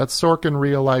that Sorkin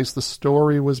realized the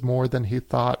story was more than he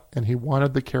thought, and he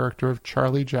wanted the character of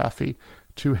Charlie Jaffe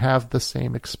to have the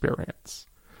same experience.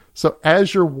 So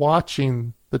as you're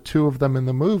watching the two of them in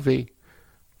the movie,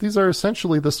 these are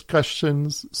essentially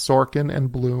discussions Sorkin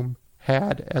and Bloom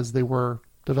had as they were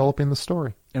developing the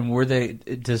story. And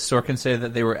does Sorkin say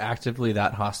that they were actively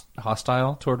that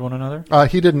hostile toward one another?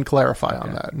 He didn't clarify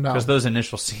on that, no. Because those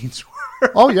initial scenes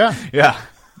were... Oh, yeah. Yeah.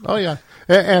 Oh, yeah.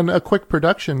 And a quick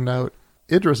production note,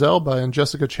 Idris Elba and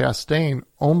Jessica Chastain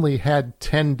only had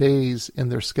 10 days in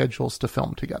their schedules to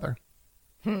film together.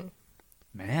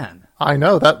 Man. I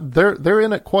know, that they're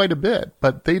in it quite a bit,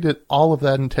 but they did all of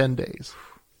that in 10 days.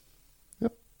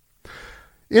 Yep.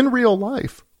 In real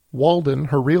life, Walden,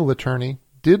 her real attorney,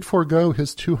 did forego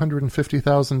his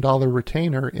 $250,000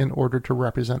 retainer in order to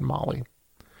represent Molly.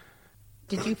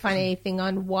 Did you find anything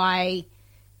on why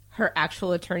her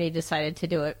actual attorney decided to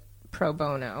do it pro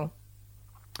bono?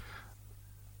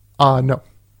 No,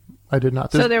 I did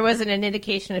not. So there wasn't an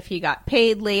indication if he got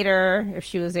paid later, if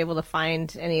she was able to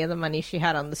find any of the money she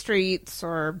had on the streets,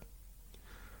 or...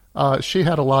 She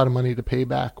had a lot of money to pay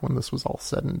back when this was all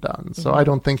said and done, so I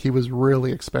don't think he was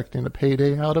really expecting a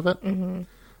payday out of it. Mm-hmm.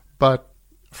 But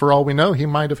for all we know, he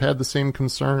might have had the same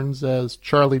concerns as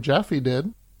Charlie Jaffe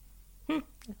did. Yeah.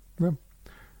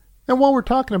 And while we're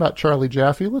talking about Charlie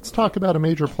Jaffe, let's talk about a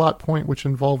major plot point which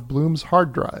involved Bloom's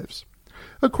hard drives.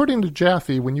 According to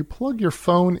Jaffe, when you plug your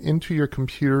phone into your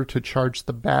computer to charge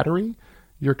the battery,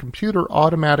 your computer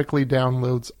automatically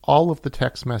downloads all of the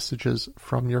text messages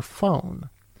from your phone.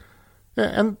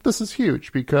 And this is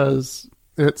huge because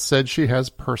it said she has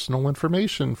personal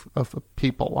information of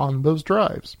people on those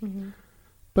drives. Mm-hmm.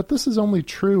 But this is only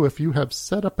true if you have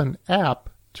set up an app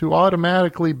to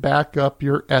automatically back up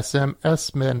your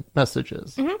SMS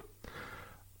messages. Mm-hmm.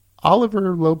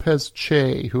 Oliver Lopez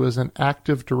Che, who is an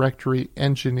Active Directory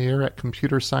engineer at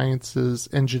Computer Sciences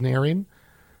Engineering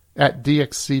at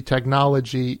DXC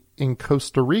Technology in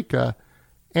Costa Rica,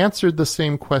 answered the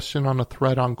same question on a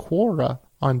thread on Quora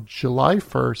on July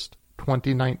 1st,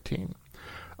 2019.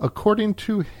 According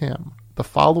to him, the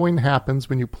following happens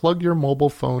when you plug your mobile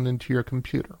phone into your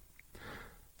computer.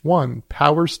 1.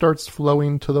 Power starts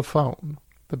flowing to the phone.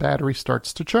 The battery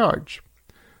starts to charge.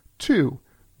 2.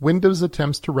 Windows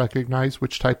attempts to recognize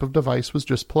which type of device was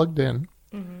just plugged in.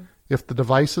 Mm-hmm. If the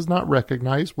device is not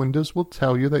recognized, Windows will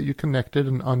tell you that you connected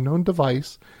an unknown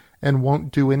device and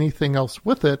won't do anything else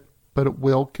with it, but it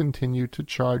will continue to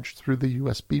charge through the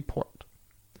USB port.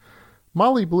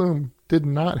 Molly Bloom did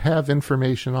not have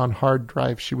information on hard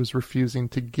drives she was refusing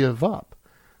to give up.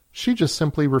 She just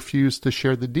simply refused to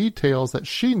share the details that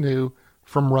she knew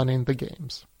from running the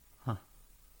games. Huh.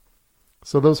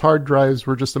 So those hard drives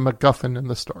were just a MacGuffin in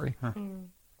the story. Huh.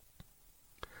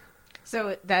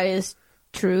 So that is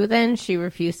true then? She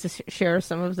refused to share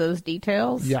some of those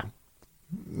details? Yeah.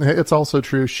 It's also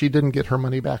true she didn't get her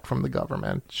money back from the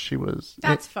government. She was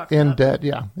That's fucked in up. debt.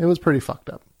 Yeah, it was pretty fucked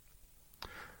up.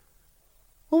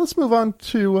 Well, let's move on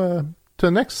to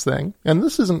the next thing. And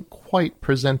this isn't quite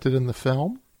presented in the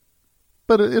film,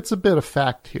 but it's a bit of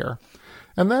fact here.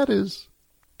 And that is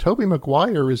Tobey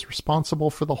Maguire is responsible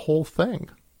for the whole thing.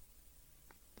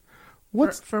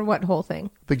 What's For what whole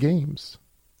thing? the games?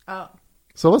 Oh.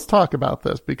 So let's talk about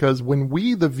this, because when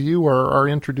we, the viewer, are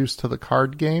introduced to the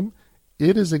card game,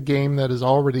 it is a game that is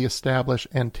already established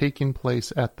and taking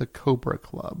place at the Cobra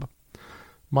Club.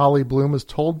 Molly Bloom is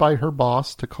told by her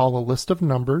boss to call a list of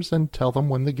numbers and tell them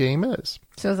when the game is.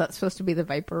 So is that supposed to be the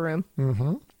Viper Room?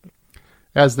 Mm-hmm.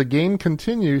 As the game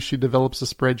continues, she develops a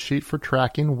spreadsheet for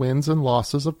tracking wins and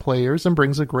losses of players and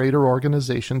brings a greater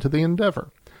organization to the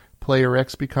endeavor. Player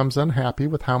X becomes unhappy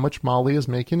with how much Molly is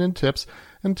making in tips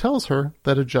and tells her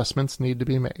that adjustments need to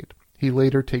be made. He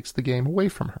later takes the game away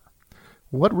from her.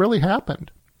 What really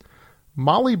happened?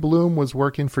 Molly Bloom was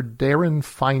working for Darren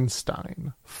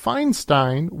Feinstein.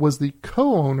 Feinstein was the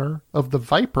co-owner of the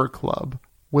Viper Club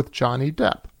with Johnny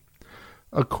Depp.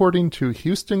 According to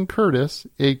Houston Curtis,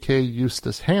 a.k.a.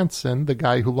 Eustace Hansen, the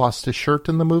guy who lost his shirt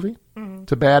in the movie,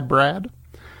 to Bad Brad,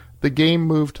 the game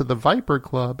moved to the Viper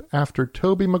Club after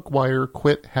Tobey Maguire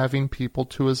quit having people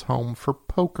to his home for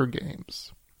poker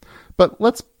games. But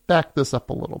let's back this up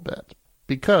a little bit,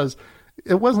 because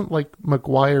it wasn't like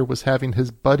Maguire was having his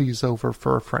buddies over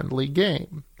for a friendly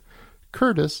game.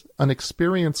 Curtis, an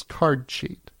experienced card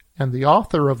cheat, and the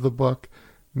author of the book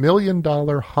 $1 Million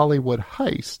Hollywood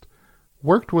Heist,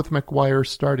 worked with Maguire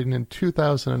starting in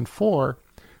 2004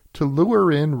 to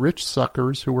lure in rich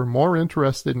suckers who were more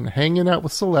interested in hanging out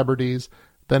with celebrities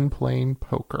than playing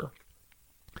poker.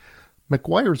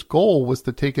 Maguire's goal was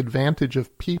to take advantage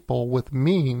of people with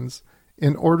means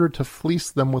in order to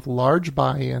fleece them with large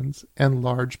buy-ins and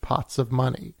large pots of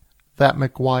money that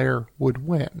Maguire would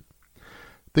win.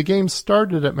 The game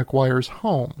started at Maguire's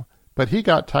home, but he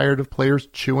got tired of players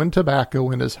chewing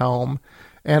tobacco in his home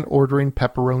and ordering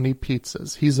pepperoni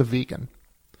pizzas. He's a vegan.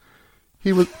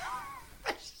 He was...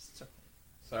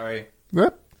 Sorry.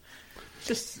 Yep.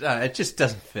 It just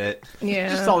doesn't fit. Yeah.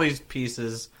 Just all these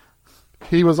pieces.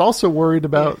 He was also worried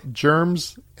about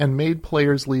germs and made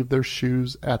players leave their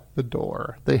shoes at the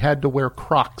door. They had to wear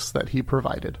Crocs that he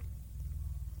provided.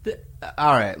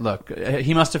 All right, look.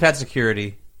 He must have had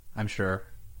security, I'm sure.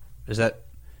 This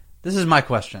is my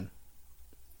question.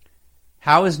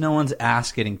 How is no one's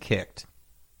ass getting kicked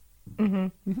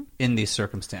in these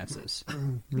circumstances?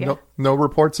 Yeah. No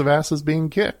reports of asses being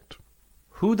kicked.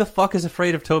 Who the fuck is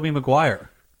afraid of Tobey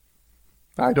Maguire?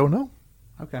 I don't know.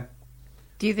 Okay.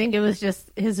 Do you think it was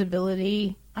just his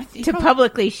ability I think to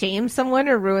publicly shame someone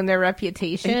or ruin their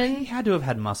reputation? He had to have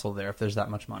had muscle there if there's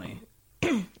that much money.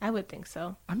 I would think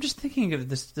so. I'm just thinking of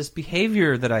this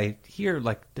behavior that I hear,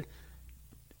 like,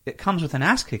 it comes with an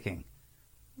ass kicking.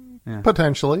 Yeah.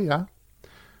 Potentially, yeah.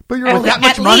 But you're With right. that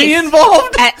much At money least.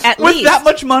 involved? At With least. that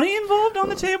much money involved on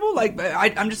the table? Like,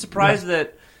 I'm just surprised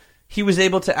that he was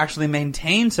able to actually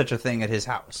maintain such a thing at his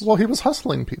house. Well, he was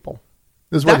hustling people.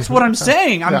 That's what I'm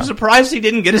saying. I'm surprised he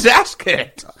didn't get his ass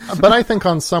kicked. But I think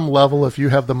on some level, if you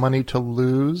have the money to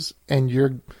lose and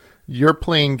you're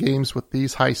playing games with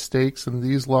these high stakes and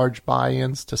these large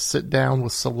buy-ins to sit down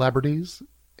with celebrities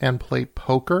and play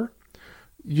poker,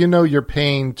 you know you're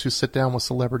paying to sit down with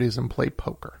celebrities and play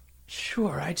poker.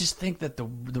 Sure, I just think that the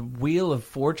wheel of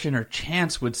fortune or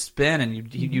chance would spin,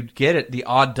 and you'd get it. The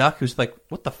odd duck who's like,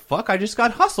 "What the fuck? I just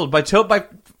got hustled by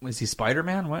is he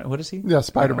Spider-Man? What is he? Yeah,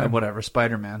 Spider-Man. Whatever,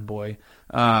 Spider-Man boy."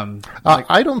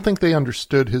 I don't think they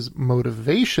understood his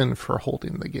motivation for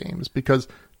holding the games, because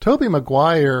Tobey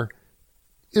Maguire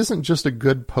isn't just a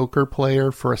good poker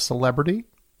player for a celebrity.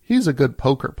 He's a good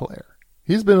poker player.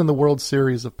 He's been in the World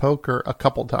Series of Poker a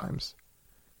couple times.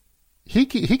 He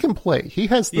can play. He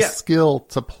has the skill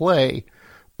to play,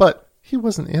 but he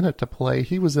wasn't in it to play.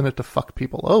 He was in it to fuck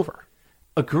people over.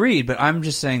 Agreed, but I'm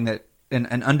just saying that, and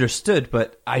understood,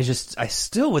 but I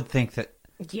still would think that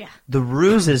the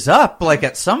ruse is up, like,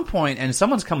 at some point, and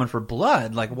someone's coming for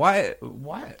blood. Like, why?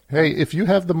 Hey, if you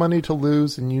have the money to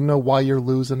lose and you know why you're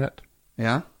losing it,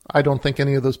 Yeah? I don't think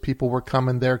any of those people were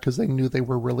coming there because they knew they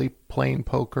were really playing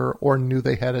poker or knew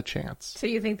they had a chance. So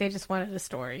you think they just wanted a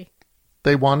story?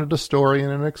 They wanted a story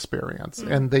and an experience,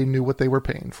 and they knew what they were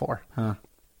paying for. Huh.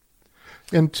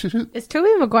 And Is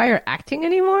Tobey Maguire acting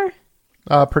anymore?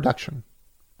 production.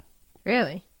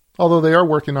 Really? Although they are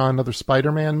working on another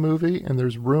Spider-Man movie, and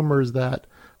there's rumors that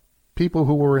people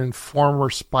who were in former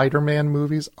Spider-Man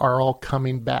movies are all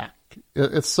coming back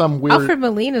It's some weird... Alfred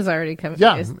Molina's already coming.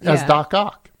 Yeah, as Doc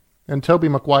Ock. And Tobey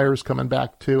Maguire's coming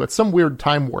back, too. It's some weird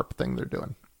time warp thing they're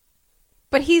doing.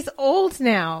 But he's old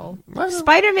now.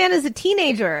 Spider-Man is a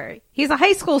teenager. He's a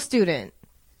high school student.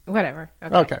 Whatever.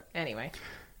 Okay. Anyway.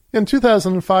 In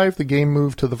 2005, the game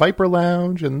moved to the Viper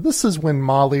Lounge, and this is when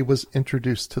Molly was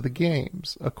introduced to the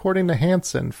games. According to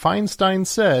Hansen, Feinstein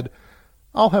said,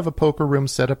 "I'll have a poker room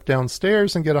set up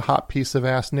downstairs and get a hot piece of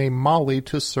ass named Molly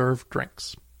to serve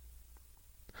drinks."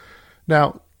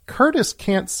 Now, Curtis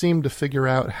can't seem to figure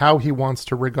out how he wants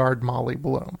to regard Molly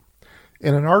Bloom.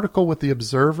 In an article with The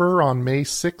Observer on May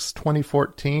 6,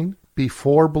 2014,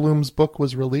 before Bloom's book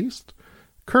was released,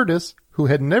 Curtis, who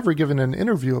had never given an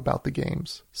interview about the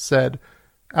games, said,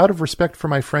 "Out of respect for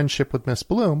my friendship with Miss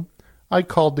Bloom, I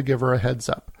called to give her a heads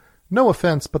up. No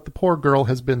offense, but the poor girl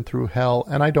has been through hell,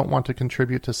 and I don't want to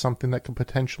contribute to something that could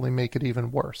potentially make it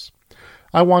even worse.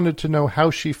 I wanted to know how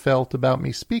she felt about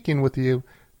me speaking with you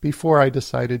before I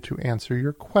decided to answer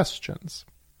your questions."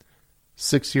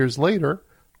 6 years later,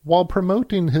 while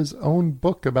promoting his own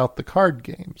book about the card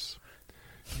games,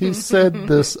 he said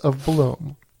this of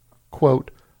Bloom,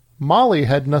 quote, "Molly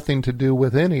had nothing to do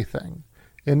with anything.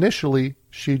 Initially,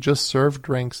 she just served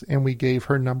drinks and we gave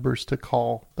her numbers to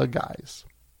call the guys."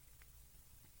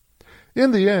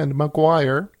 In the end,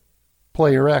 Maguire,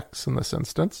 player X in this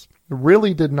instance,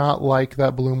 really did not like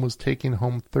that Bloom was taking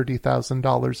home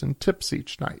 $30,000 in tips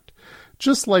each night,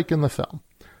 just like in the film.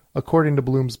 According to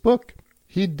Bloom's book,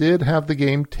 he did have the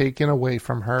game taken away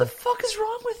from her. What the fuck is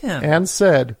wrong with him? And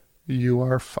said, "You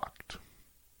are fucked."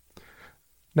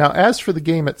 Now, as for the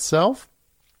game itself,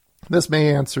 this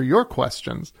may answer your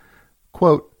questions.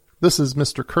 Quote, this is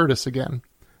Mr. Curtis again.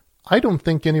 "I don't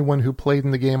think anyone who played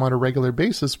in the game on a regular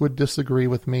basis would disagree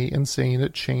with me in saying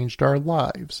it changed our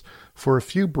lives. For a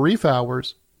few brief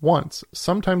hours, once,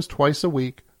 sometimes twice a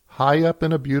week, high up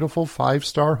in a beautiful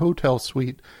 5-star hotel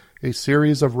suite, a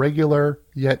series of regular,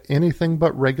 yet anything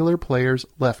but regular players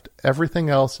left everything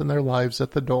else in their lives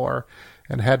at the door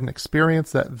and had an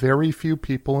experience that very few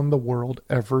people in the world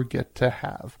ever get to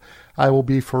have. I will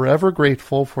be forever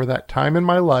grateful for that time in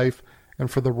my life and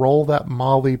for the role that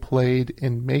Molly played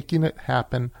in making it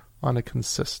happen on a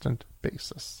consistent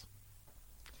basis."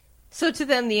 So to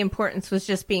them, the importance was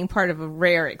just being part of a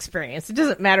rare experience. It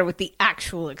doesn't matter what the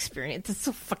actual experience. It's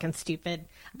so fucking stupid.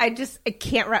 I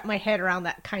can't wrap my head around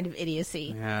that kind of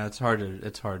idiocy. Yeah, it's hard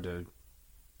to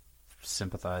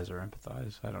sympathize or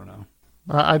empathize. I don't know.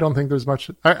 I don't think there's much.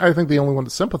 I think the only one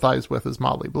to sympathize with is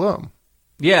Molly Bloom.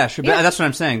 Yeah, sure. Yeah. That's what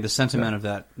I'm saying. The sentiment of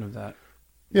that.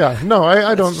 Yeah, no,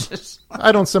 I don't.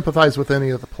 I don't sympathize with any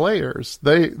of the players.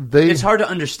 They. It's hard to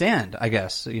understand, I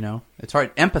guess. You know, it's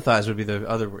hard. Empathize would be the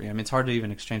other word. I mean, it's hard to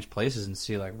even exchange places and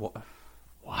see like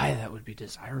why that would be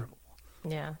desirable.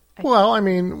 Yeah. Well, I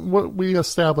mean, what we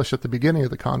established at the beginning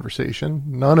of the conversation,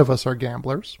 none of us are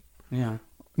gamblers. Yeah.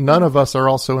 None of us are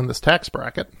also in this tax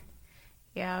bracket.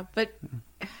 Yeah, but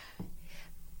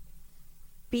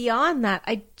beyond that,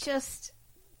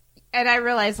 and I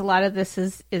realize a lot of this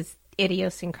is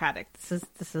idiosyncratic.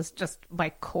 This is just my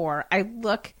core. I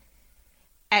look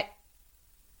at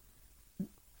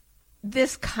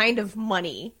this kind of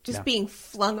money just being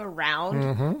flung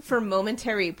around for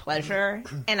momentary pleasure,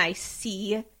 and I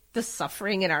see the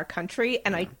suffering in our country,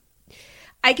 and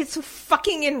I get so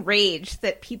fucking enraged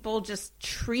that people just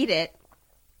treat it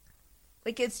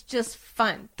like it's just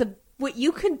fun. What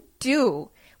you can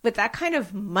do with that kind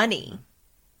of money,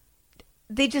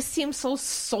 they just seem so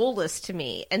soulless to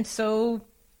me and so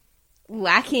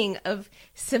lacking of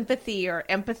sympathy or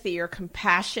empathy or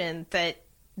compassion that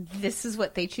this is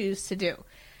what they choose to do.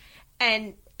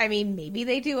 And I mean, maybe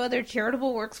they do other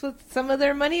charitable works with some of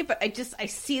their money, but I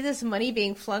see this money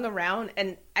being flung around,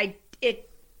 and it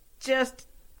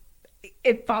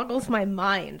boggles my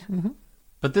mind. Mm-hmm.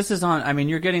 But this is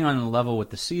you're getting on a level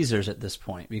with the Caesars at this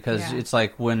point, because it's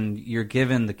like when you're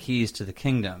given the keys to the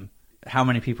kingdom, how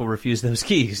many people refuse those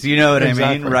keys? You know what I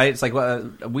mean, right? It's like,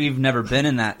 we've never been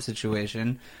in that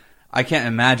situation. I can't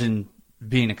imagine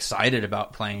being excited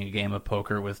about playing a game of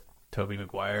poker with Tobey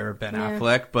Maguire or Ben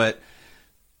Affleck, but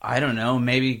I don't know,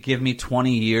 maybe give me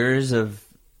 20 years of,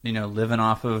 living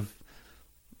off of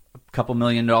a couple $1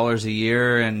 million a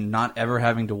year and not ever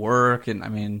having to work. And I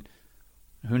mean,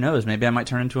 who knows? Maybe I might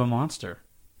turn into a monster.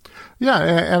 Yeah,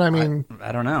 and I mean...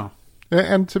 I don't know.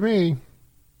 And to me,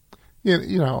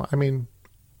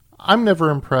 I'm never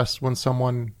impressed when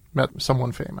someone met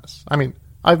someone famous. I mean,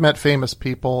 I've met famous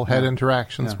people, had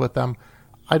interactions with them.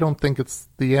 I don't think it's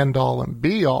the end-all and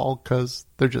be-all, because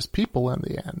they're just people in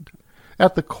the end.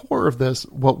 At the core of this,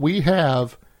 what we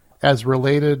have, as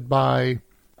related by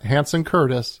Hansen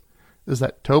Curtis, is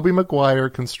that Tobey Maguire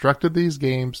constructed these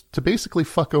games to basically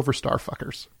fuck over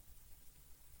starfuckers.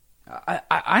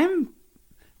 I'm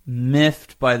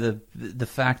miffed by the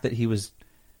fact that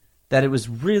it was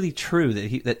really true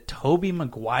that Tobey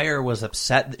Maguire was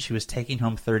upset that she was taking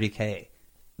home $30K.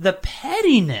 The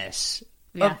pettiness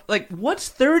of, like, what's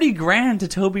 $30,000 to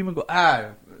Tobey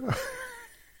Maguire?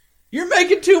 You're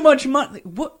making too much money.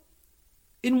 What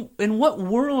in what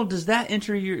world does that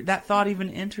thought even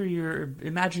enter your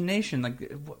imagination?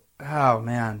 Like, oh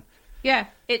man. Yeah,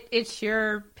 it's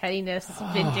your pettiness,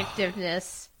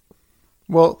 vindictiveness.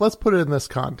 Well, let's put it in this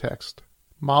context.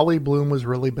 Molly Bloom was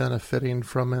really benefiting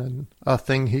from a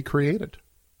thing he created.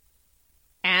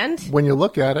 And? When you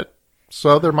look at it,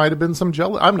 so there might have been some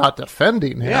jealousy. I'm not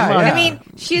defending him. Yeah. I mean,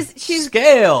 she's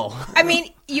scale. I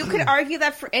mean, you could argue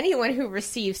that for anyone who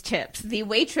receives tips. The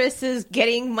waitress is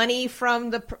getting money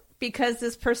from because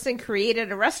this person created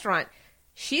a restaurant.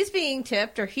 She's being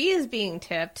tipped, or he is being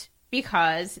tipped,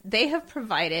 because they have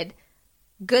provided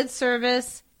good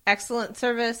service, excellent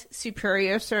service,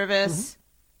 superior service.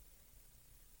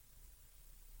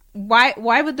 Why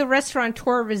would the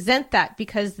restaurateur resent that?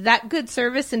 Because that good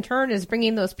service in turn is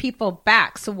bringing those people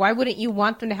back. So why wouldn't you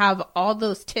want them to have all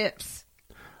those tips?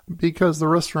 Because the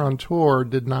restaurateur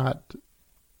did not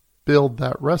build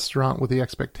that restaurant with the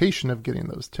expectation of getting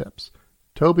those tips.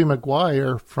 Tobey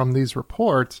Maguire, from these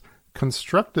reports,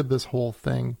 constructed this whole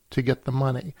thing to get the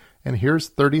money. And here's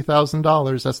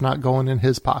 $30,000 that's not going in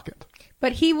his pocket.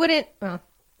 But he wouldn't... Well,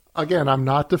 again, I'm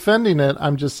not defending it.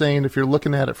 I'm just saying if you're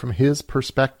looking at it from his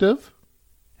perspective...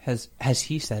 Has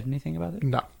he said anything about it?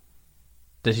 No.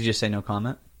 Does he just say no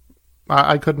comment?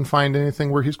 I couldn't find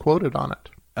anything where he's quoted on it.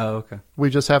 Oh, okay. We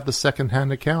just have the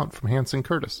second-hand account from Hanson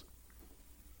Curtis.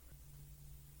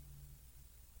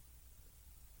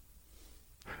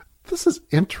 This is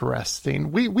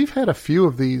interesting. We've had a few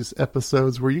of these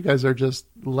episodes where you guys are just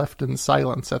left in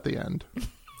silence at the end.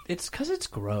 It's because it's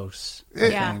gross.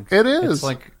 Yeah. It is. It's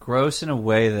like gross in a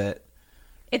way that...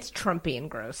 It's Trumpian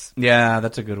gross. Yeah,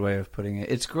 that's a good way of putting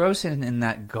it. It's gross in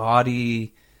that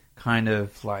gaudy, kind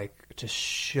of like just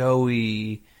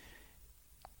showy...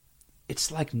 It's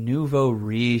like nouveau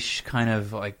riche, kind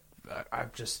of like...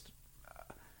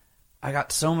 I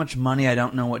got so much money, I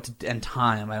don't know what to... And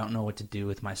time, I don't know what to do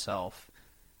with myself.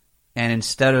 And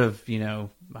instead of,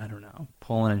 I don't know,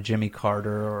 pulling a Jimmy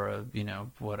Carter or a,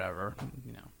 whatever,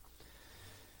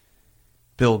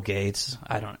 Bill Gates,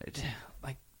 I don't...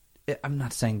 I'm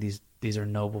not saying these are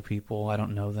noble people. I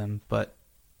don't know them, but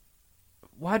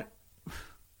why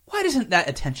doesn't that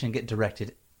attention get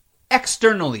directed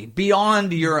externally,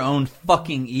 beyond your own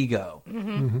fucking ego?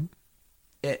 Mm-hmm.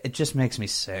 It just makes me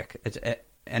sick.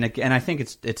 And I think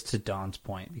it's to Don's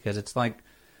point, because it's like,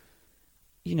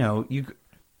 you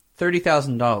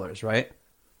 $30,000, right?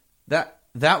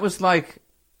 That was like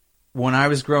when I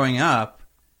was growing up.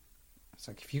 It's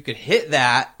like if you could hit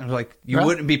that, I was like, you Yeah.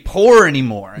 wouldn't be poor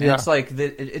anymore. And Yeah. it's like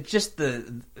it's just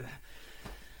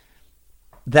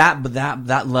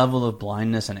that level of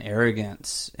blindness and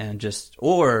arrogance and just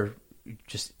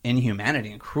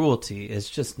inhumanity and cruelty is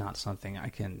just not something I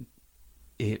can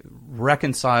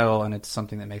reconcile, and it's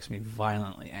something that makes me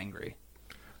violently angry.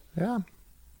 Yeah,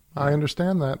 I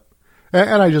understand that.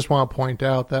 And I just want to point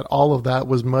out that all of that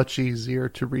was much easier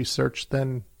to research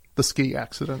than the ski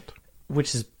accident.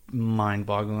 Which is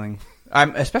mind-boggling.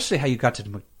 Especially how you got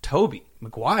to Tobey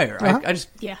Maguire. Uh-huh.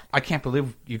 I can't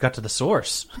believe you got to the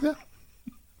source. Yeah.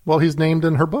 Well, he's named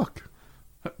in her book.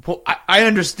 Well, I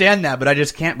understand that, but I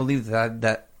just can't believe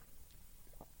that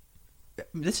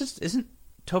isn't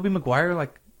Tobey Maguire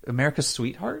like America's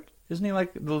sweetheart? Isn't he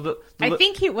like I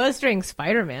think he was during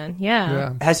Spider-Man.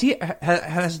 Yeah.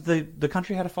 Has the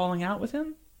country had a falling out with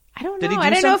him? I don't know. Did he do I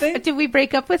don't something? know. Did we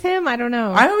break up with him? I don't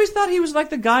know. I always thought he was like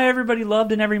the guy everybody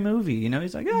loved in every movie.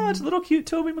 He's like, oh, it's a little cute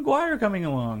Tobey Maguire coming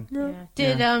along.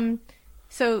 Yeah.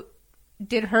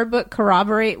 Did her book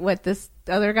corroborate what this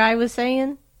other guy was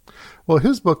saying? Well,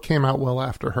 his book came out well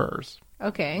after hers.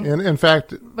 Okay. And in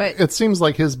fact, But- it seems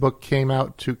like his book came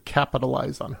out to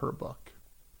capitalize on her book.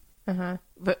 Uh-huh.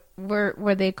 But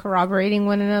were they corroborating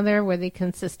one another? Were they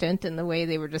consistent in the way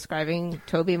they were describing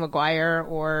Tobey Maguire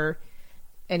or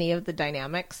any of the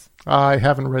dynamics? I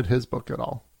haven't read his book at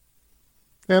all.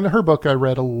 And her book I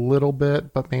read a little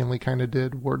bit, but mainly kind of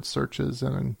did word searches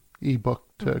and an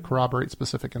ebook to corroborate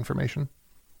specific information.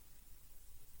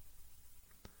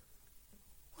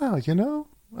 Well,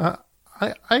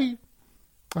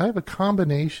 I have a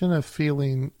combination of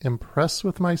feeling impressed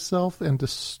with myself and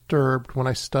disturbed when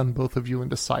I stun both of you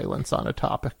into silence on a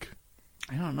topic.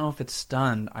 I don't know if it's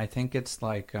stunned. I think it's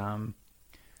like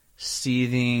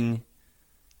seething,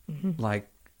 like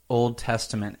Old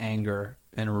Testament anger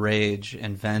and rage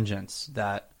and vengeance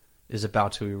that is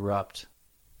about to erupt.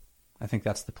 I think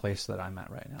that's the place that I'm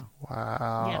at right now.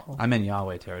 Wow. Yeah. I'm in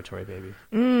Yahweh territory, baby.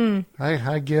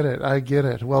 I get it. I get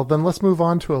it. Well, then let's move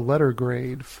on to a letter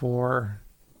grade for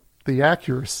the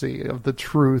accuracy of the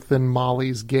truth in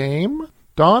Molly's game.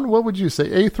 Dawn, what would you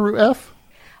say? A through F?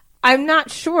 I'm not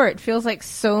sure. It feels like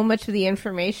so much of the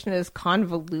information is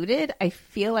convoluted. I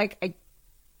feel like I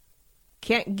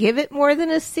can't give it more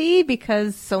than a C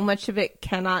because so much of it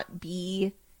cannot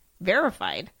be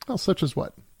verified. Oh, such as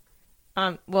what?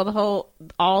 Well,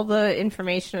 all the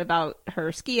information about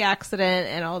her ski accident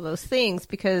and all those things,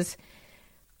 because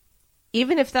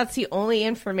even if that's the only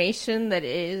information that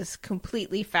is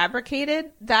completely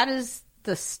fabricated, that is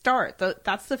the start.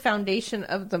 That's the foundation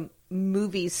of the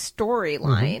movie's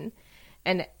storyline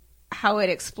and how it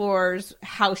explores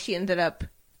how she ended up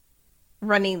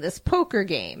running this poker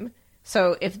game.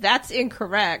 So if that's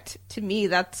incorrect, to me,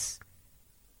 that's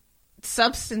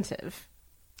substantive.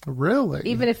 Really?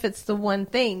 Even if it's the one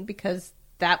thing, because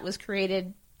that was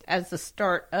created as the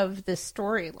start of this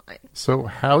storyline. So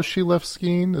how she left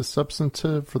skiing is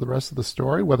substantive for the rest of the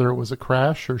story, whether it was a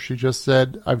crash or she just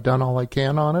said, I've done all I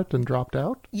can on it and dropped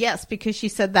out? Yes, because she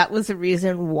said that was the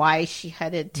reason why she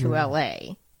headed to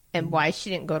LA and why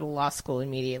she didn't go to law school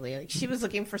immediately. Like she was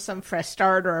looking for some fresh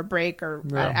start or a break, or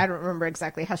I don't remember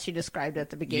exactly how she described it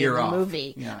at the beginning Year of off. the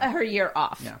movie. Yeah. Her year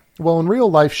off. Yeah. Well, in real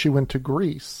life, she went to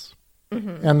Greece.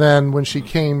 And then when she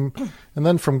came, and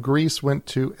then from Greece went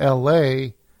to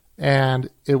L.A., and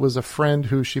it was a friend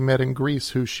who she met in Greece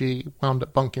who she wound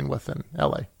up bunking with in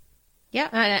L.A. Yeah,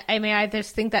 and I mean, I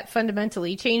just think that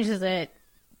fundamentally changes it.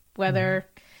 Whether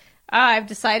I've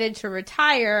decided to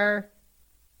retire,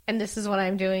 and this is what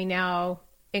I'm doing now,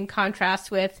 in contrast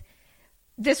with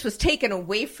this was taken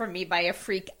away from me by a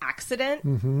freak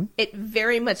accident, it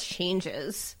very much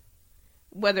changes.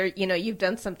 Whether, you've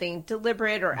done something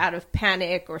deliberate or out of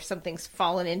panic or something's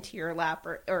fallen into your lap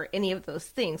or any of those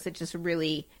things, it just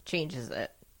really changes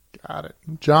it. Got it.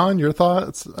 John, your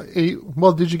thoughts?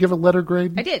 Well, did you give a letter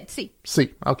grade? I did. C.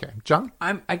 C. Okay. John?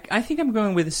 I think I'm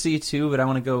going with a C too, but I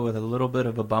want to go with a little bit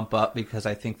of a bump up because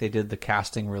I think they did the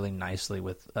casting really nicely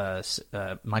with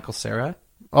Michael Cera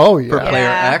Oh, yeah. for Player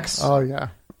Yeah. X. Oh, yeah.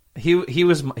 He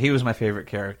was my favorite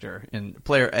character in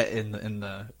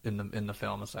the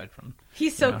film, aside from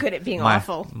He's so good at being my,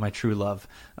 awful. my true love.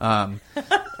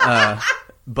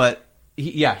 But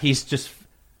he's just.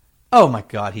 Oh my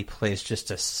God, he plays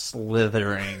just a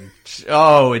slithering.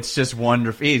 Oh, it's just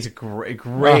wonderful. He's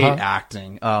great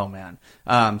acting. Oh man.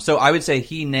 So I would say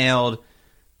he nailed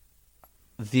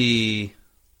the.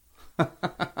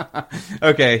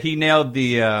 Okay, he nailed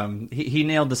the he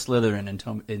nailed the Slytherin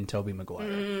in Tobey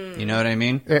Maguire. You know what I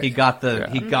mean? He got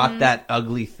that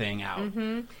ugly thing out.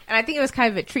 And I think it was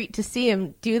kind of a treat to see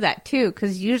him do that too,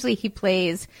 because usually he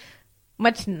plays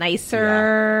much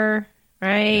nicer,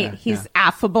 right? Yeah, He's yeah.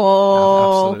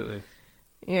 affable. Absolutely.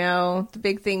 The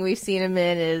big thing we've seen him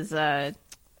in is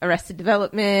Arrested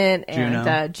Development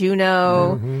and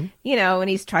Juno. Juno. And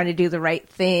he's trying to do the right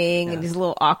thing, and he's a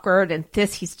little awkward. And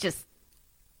this, he's just,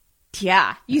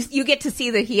 you get to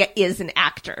see that he is an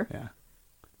actor. Yeah.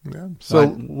 Yeah.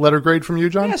 So, letter grade from you,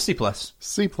 John? Yeah, C+.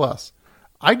 C+.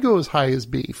 I'd go as high as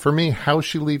B. For me, how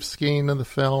she leaves skiing in the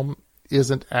film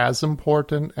isn't as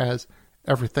important as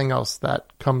everything else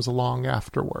that comes along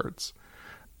afterwards.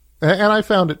 And I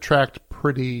found it tracked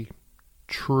pretty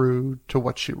true to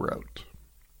what she wrote.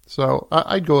 So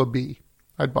I'd go a B.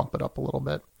 I'd bump it up a little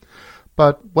bit.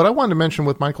 But what I wanted to mention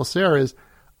with Michael Cera is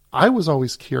I was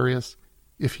always curious,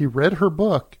 if he read her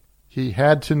book, he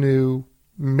had to know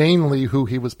mainly who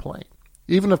he was playing.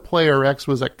 Even if Player X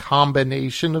was a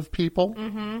combination of people,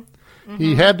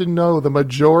 he had to know the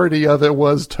majority of it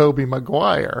was Tobey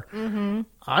Maguire.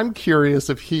 I'm curious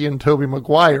if he and Tobey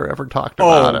Maguire ever talked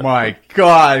about it. Oh my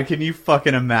God! Can you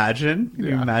fucking imagine? Can you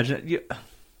Yeah. imagine?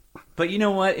 But you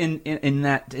know what? In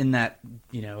that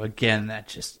again,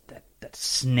 that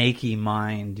snaky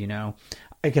mind.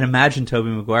 I can imagine Tobey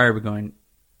Maguire going,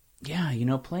 yeah,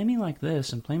 play me like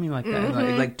this and play me like that,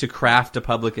 like to craft a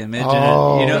public image.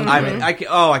 Oh, And, I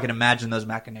can imagine those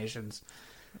machinations.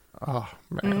 Oh,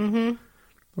 man.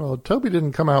 Well, Toby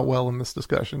didn't come out well in this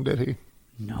discussion, did he?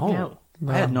 No.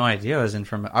 I had no idea I was in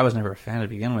for. I was never a fan to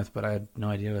begin with, but I had no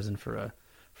idea I was in for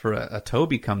a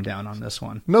Toby come down on this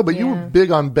one. No, but you were big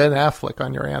on Ben Affleck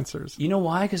on your answers. You know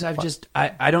why? Because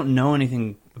I don't know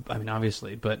anything. I mean,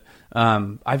 obviously, but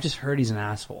I've just heard he's an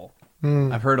asshole.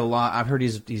 I've heard a lot. I've heard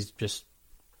he's just.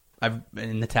 I've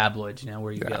in the tabloids,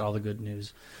 where you get all the good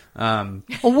news. Well,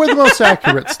 where the most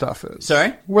accurate stuff is.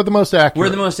 Sorry? Where the most accurate. Where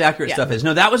the most accurate Yeah. stuff is.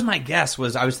 No, that was my guess.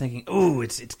 I was thinking, oh,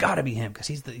 it's got to be him because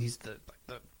he's the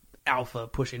alpha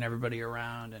pushing everybody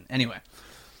around. And anyway,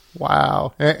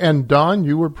 Wow. And Dawn,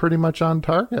 you were pretty much on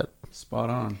target. spot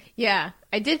on. Yeah,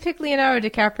 I did pick Leonardo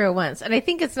DiCaprio once, and I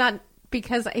think it's not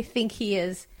because I think he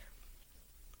is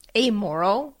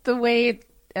amoral the way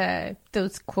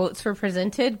those quotes were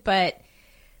presented, but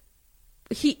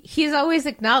he's always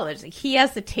acknowledged like, he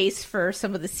has the taste for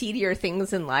some of the seedier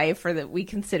things in life, or that we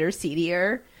consider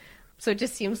seedier. So it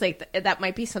just seems like that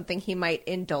might be something he might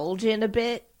indulge in a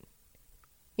bit.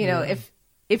 You know,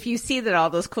 if you see that all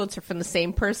those quotes are from the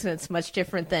same person, it's much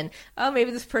different than, oh,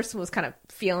 maybe this person was kind of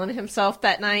feeling himself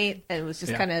that night and was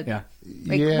just kind of like,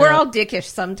 Yeah. we're all dickish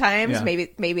sometimes. Yeah.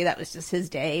 Maybe that was just his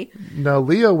day. No,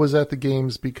 Leo was at the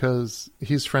games because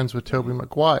he's friends with Tobey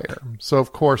Maguire. So,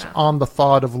 of course, on the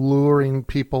thought of luring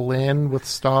people in with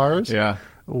stars, Yeah.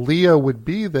 Leo would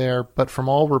be there, but from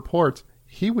all reports,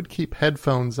 he would keep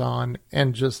headphones on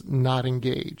and just not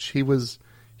engage. He was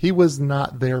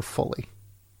not there fully.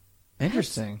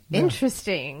 Interesting.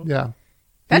 Interesting. Yeah.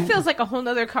 That feels like a whole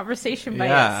nother conversation by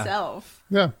Yeah. itself.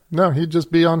 Yeah. No, he'd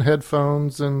just be on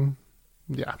headphones and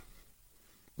yeah.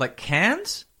 Like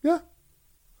cans? Yeah.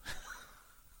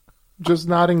 Just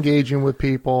not engaging with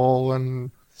people, and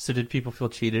So did people feel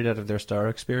cheated out of their star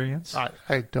experience? I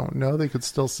don't know. They could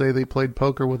still say they played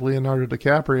poker with Leonardo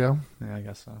DiCaprio. Yeah, I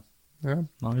guess so. Yeah.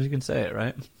 As long as you can say it,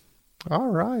 right? All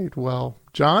right. Well,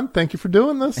 John, thank you for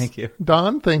doing this. Thank you.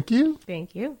 Don, thank you.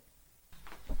 Thank you.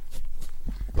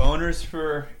 Boners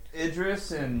for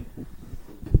Idris and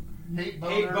Hate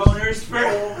boners for...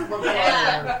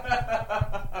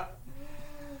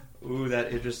 Ooh,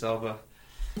 that Idris Elba.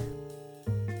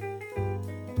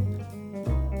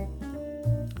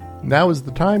 Now is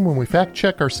the time when we fact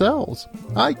check ourselves.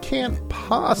 I can't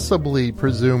possibly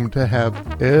presume to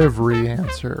have every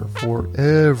answer for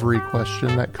every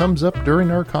question that comes up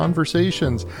during our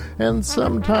conversations, and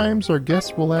sometimes our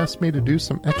guests will ask me to do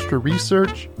some extra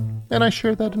research, and I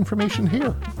share that information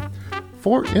here.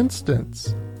 For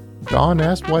instance, Dawn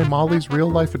asked why Molly's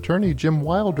real-life attorney Jim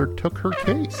Wilder took her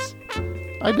case.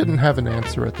 I didn't have an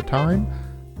answer at the time,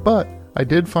 but I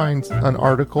did find an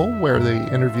article where they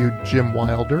interviewed Jim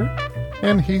Wilder,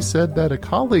 and he said that a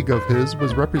colleague of his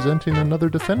was representing another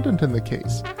defendant in the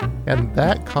case, and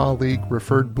that colleague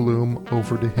referred Bloom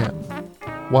over to him.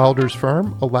 Wilder's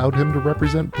firm allowed him to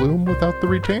represent Bloom without the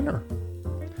retainer.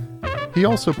 He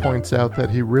also points out that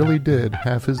he really did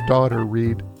have his daughter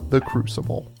read The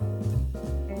Crucible.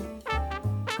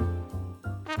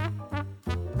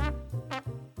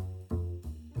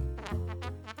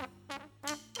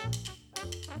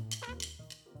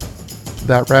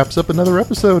 That wraps up another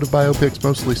episode of Biopics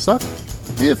Mostly Suck.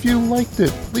 If you liked it,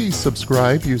 please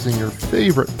subscribe using your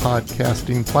favorite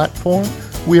podcasting platform.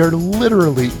 We are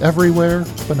literally everywhere,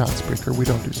 but not Spreaker. We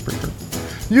don't do Spreaker.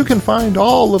 You can find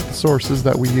all of the sources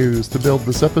that we use to build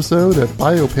this episode at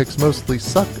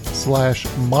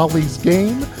biopicsmostlysuck.com/Molly's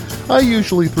Game. I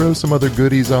usually throw some other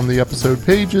goodies on the episode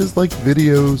pages like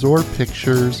videos or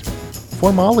pictures.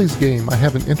 For Molly's Game, I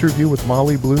have an interview with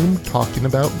Molly Bloom talking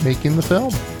about making the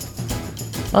film.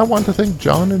 I want to thank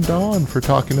John and Dawn for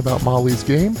talking about Molly's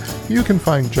Game. You can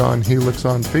find John Helix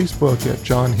on Facebook at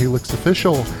John Helix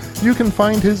Official. You can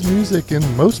find his music in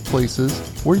most places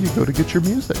where you go to get your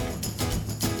music.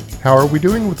 How are we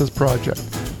doing with this project?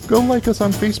 Go like us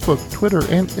on Facebook, Twitter,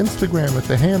 and Instagram at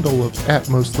the handle of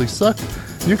 @MostlySuck.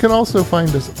 You can also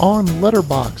find us on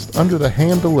Letterboxd under the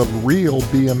handle of Real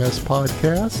BMS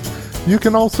Podcast. You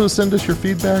can also send us your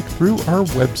feedback through our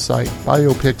website,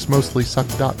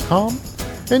 biopicsmostlysuck.com.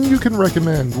 And you can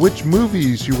recommend which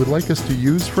movies you would like us to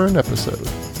use for an episode.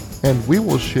 And we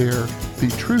will share the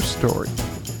true story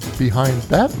behind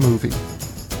that movie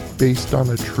based on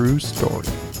a true story.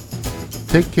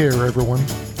 Take care, everyone.